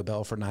shared the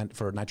Nobel for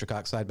nitric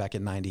oxide back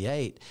in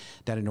 '98,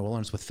 down in New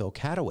Orleans with Phil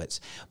Katowitz.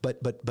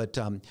 But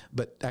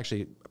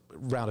actually,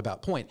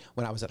 roundabout point,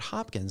 when I was at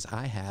Hopkins,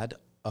 I had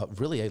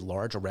really a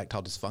large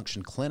erectile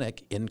dysfunction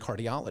clinic in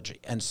cardiology.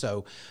 And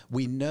so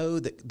we know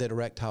that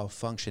erectile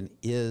function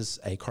is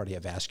a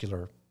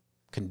cardiovascular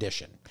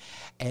condition,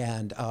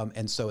 and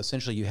so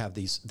essentially you have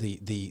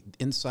the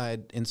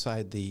inside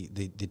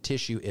the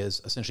tissue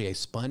is essentially a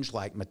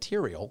sponge-like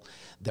material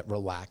that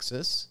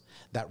relaxes.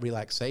 That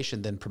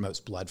relaxation then promotes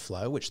blood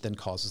flow, which then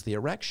causes the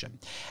erection.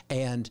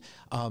 And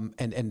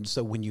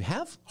so when you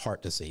have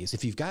heart disease,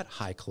 if you've got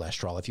high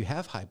cholesterol, if you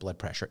have high blood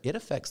pressure, it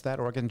affects that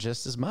organ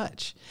just as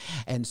much.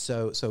 And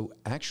so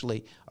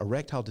actually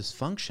erectile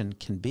dysfunction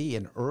can be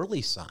an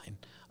early sign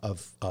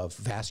of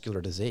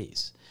vascular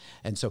disease.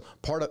 And so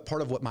part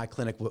of what my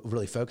clinic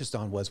really focused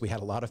on was we had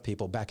a lot of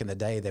people back in the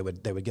day, they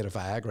would get a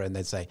Viagra and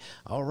they'd say,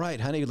 all right,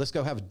 honey, let's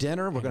go have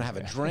dinner. We're going to have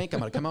a drink.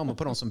 I'm going to come home and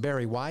put on some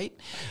Barry White.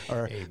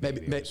 Or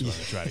maybe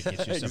try to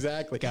get you some,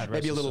 exactly.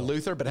 Maybe a little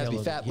Luther, but it has to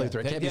be fat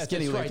Luther. It can't be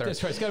skinny Luther.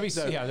 That's right. It's got to be,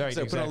 so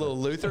put on a little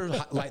Luther,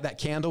 like that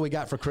candle we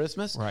got for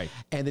Christmas. Right.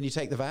 And then you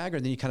take the Viagra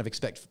and then you kind of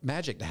expect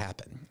magic to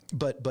happen.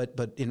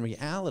 But in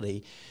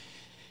reality,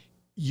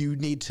 you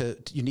need to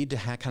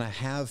kind of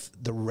have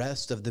the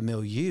rest of the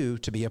milieu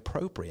to be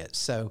appropriate.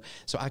 So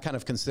I kind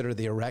of consider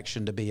the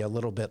erection to be a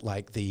little bit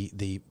like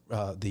the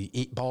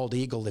bald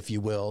eagle, if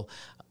you will,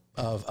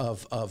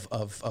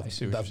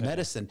 of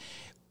medicine.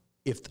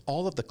 If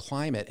all of the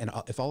climate and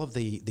if all of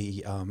the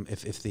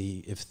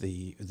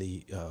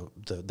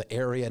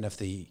area and if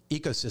the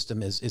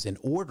ecosystem is in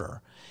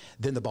order,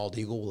 then the bald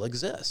eagle will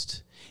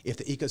exist. If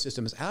the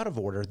ecosystem is out of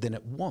order, then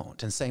it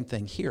won't. And same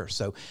thing here.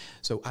 So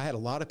I had a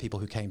lot of people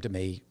who came to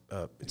me.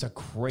 It's a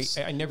great.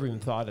 I never even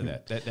thought of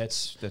that.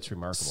 That's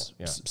remarkable.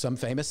 Yeah. Some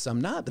famous, some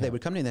not. But they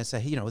would come to me and they'd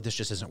say, hey, this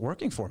just isn't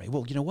working for me.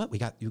 Well, you know what?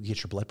 You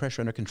get your blood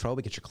pressure under control.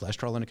 We get your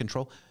cholesterol under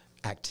control.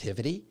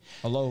 activity.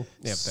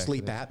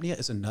 Sleep apnea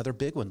is another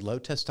big one. Low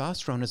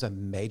testosterone is a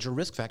major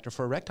risk factor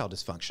for erectile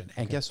dysfunction.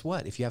 And guess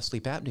what? If you have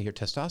sleep apnea, your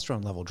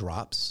testosterone level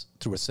drops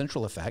through a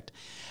central effect.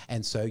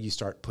 And so you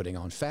start putting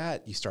on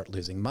fat, you start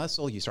losing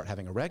muscle, you start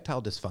having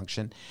erectile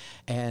dysfunction,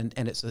 and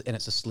it's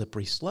a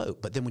slippery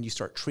slope. But then when you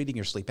start treating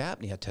your sleep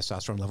apnea,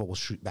 testosterone level will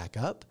shoot back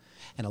up,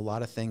 and a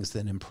lot of things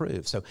then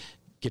improve. So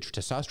get your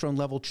testosterone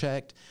level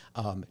checked,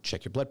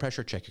 check your blood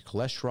pressure, check your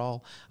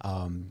cholesterol,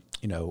 and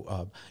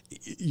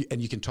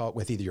you can talk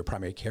with either your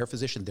primary care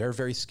physician. They're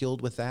very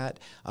skilled with that.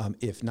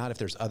 If not, if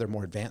there's other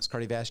more advanced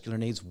cardiovascular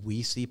needs,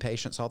 we see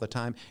patients all the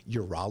time.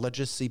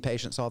 Urologists see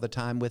patients all the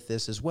time with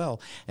this as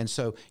well. And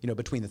so,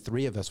 between the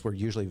three of us, we're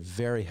usually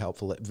very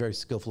helpful, very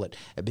skillful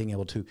at being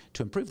able to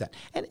improve that.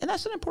 And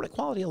that's an important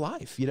quality of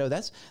life.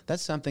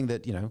 That's something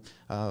that,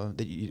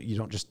 that you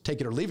don't just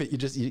take it or leave it.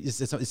 It's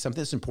something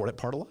that's an important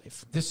part of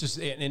life. This is,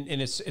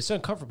 and it's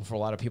uncomfortable for a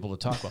lot of people to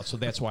talk about. So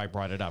that's why I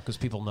brought it up, because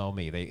people know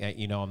me.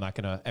 I'm not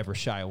going to ever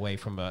shy away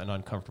from an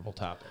uncomfortable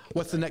topic.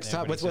 What's the next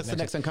topic? What's the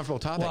next uncomfortable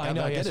topic? Well, I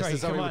know. Yes, right.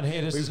 Come on.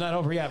 Hey, this is not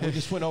over yet. We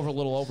just went over a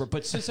little over.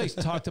 But since I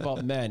talked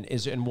about men,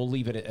 and we'll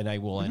leave it, and I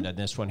will end on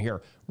this one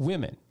here.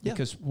 Women. Yeah.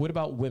 Because what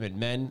about women?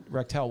 Men,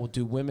 erectile,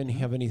 do women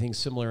have anything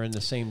similar in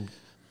the same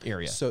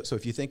area? So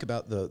if you think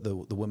about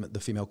the women, the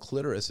female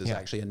clitoris is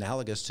actually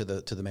analogous to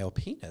the male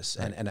penis,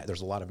 right. and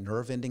there's a lot of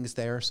nerve endings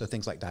there. So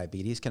things like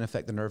diabetes can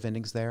affect the nerve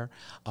endings there.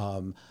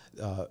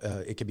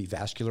 It can be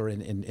vascular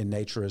in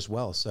nature as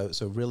well. So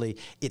really,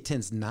 it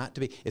tends not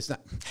to be.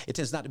 It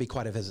tends not to be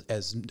quite of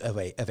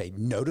a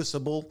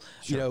noticeable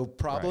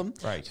problem.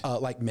 Right.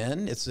 Like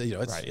men, it's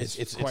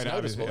quite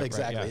noticeable. Obvious,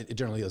 exactly. Right, yeah. It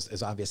generally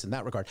is obvious in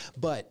that regard.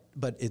 But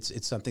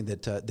it's something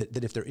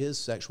that if there is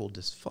sexual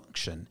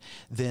dysfunction,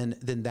 then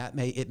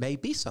it may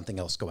be something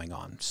else going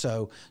on.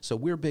 So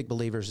we're big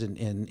believers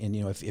in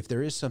if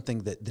there is something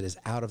that is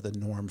out of the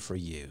norm for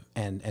you,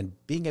 and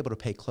being able to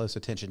pay close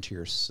attention to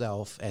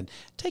yourself and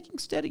taking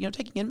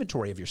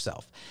inventory of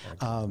yourself,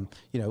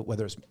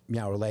 whether it's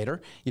now or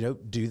later,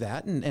 do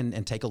that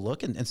and take a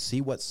look and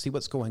see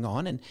what's going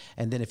on,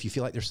 and then if you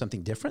feel like there's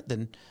something different,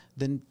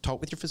 then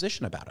talk with your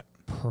physician about it.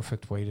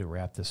 Perfect way to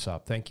wrap this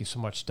up. Thank you so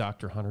much,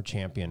 Dr. Hunter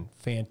Champion.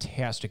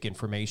 Fantastic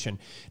information.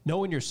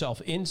 Knowing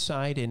yourself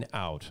inside and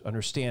out,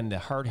 understand the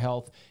heart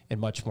health, and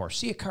much more.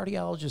 See a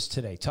cardiologist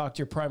today. Talk to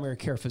your primary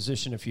care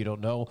physician if you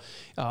don't know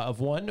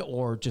of one,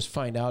 or just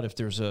find out if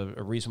there's a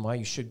reason why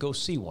you should go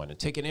see one. And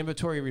take an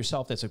inventory of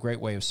yourself. That's a great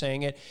way of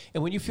saying it.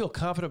 And when you feel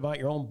confident about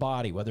your own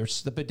body, whether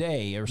it's the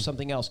bidet or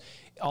something else,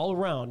 all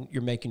around,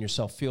 you're making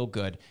yourself feel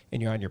good,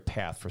 and you're on your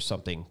path for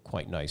something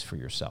quite nice for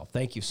yourself.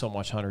 Thank you so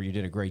much, Hunter. You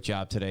did a great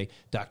job today.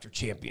 Dr.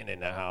 Champion in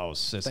the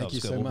house. That Thank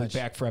you good. so We'll much. be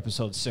back for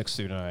episodes 6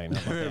 through 9.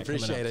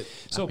 Appreciate it.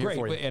 So great.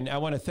 And I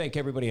want to thank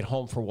everybody at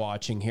home for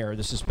watching here.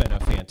 This has been a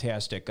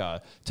fantastic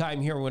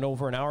time here. We went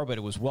over an hour, but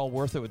it was well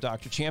worth it with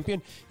Dr.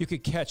 Champion. You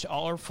could catch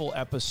all our full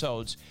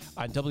episodes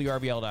on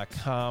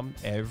WRBL.com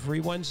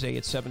every Wednesday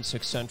at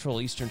 7/6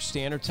 Central Eastern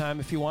Standard Time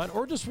if you want,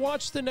 or just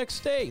watch the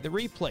next day, the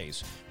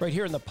replays, right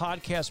here in the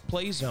podcast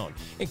play zone.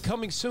 And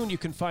coming soon, you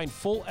can find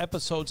full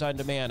episodes on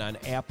demand on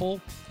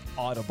Apple,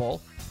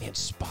 Audible, and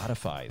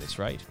Spotify. That's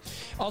right.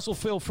 Also,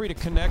 feel free to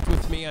connect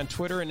with me on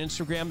Twitter and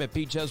Instagram at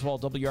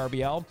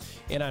BJeswal_WRBL,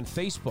 and on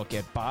Facebook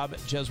at Bob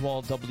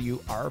Jeswal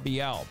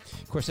WRBL.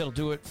 Of course, that'll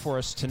do it for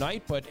us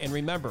tonight. And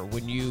remember,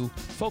 when you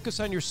focus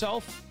on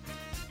yourself,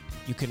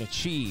 you can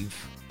achieve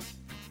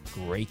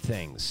great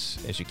things,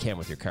 as you can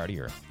with your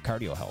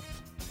cardio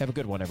health. Have a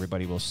good one,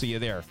 everybody. We'll see you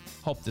there.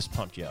 Hope this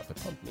pumped you up. It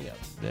pumped me up.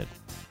 It did.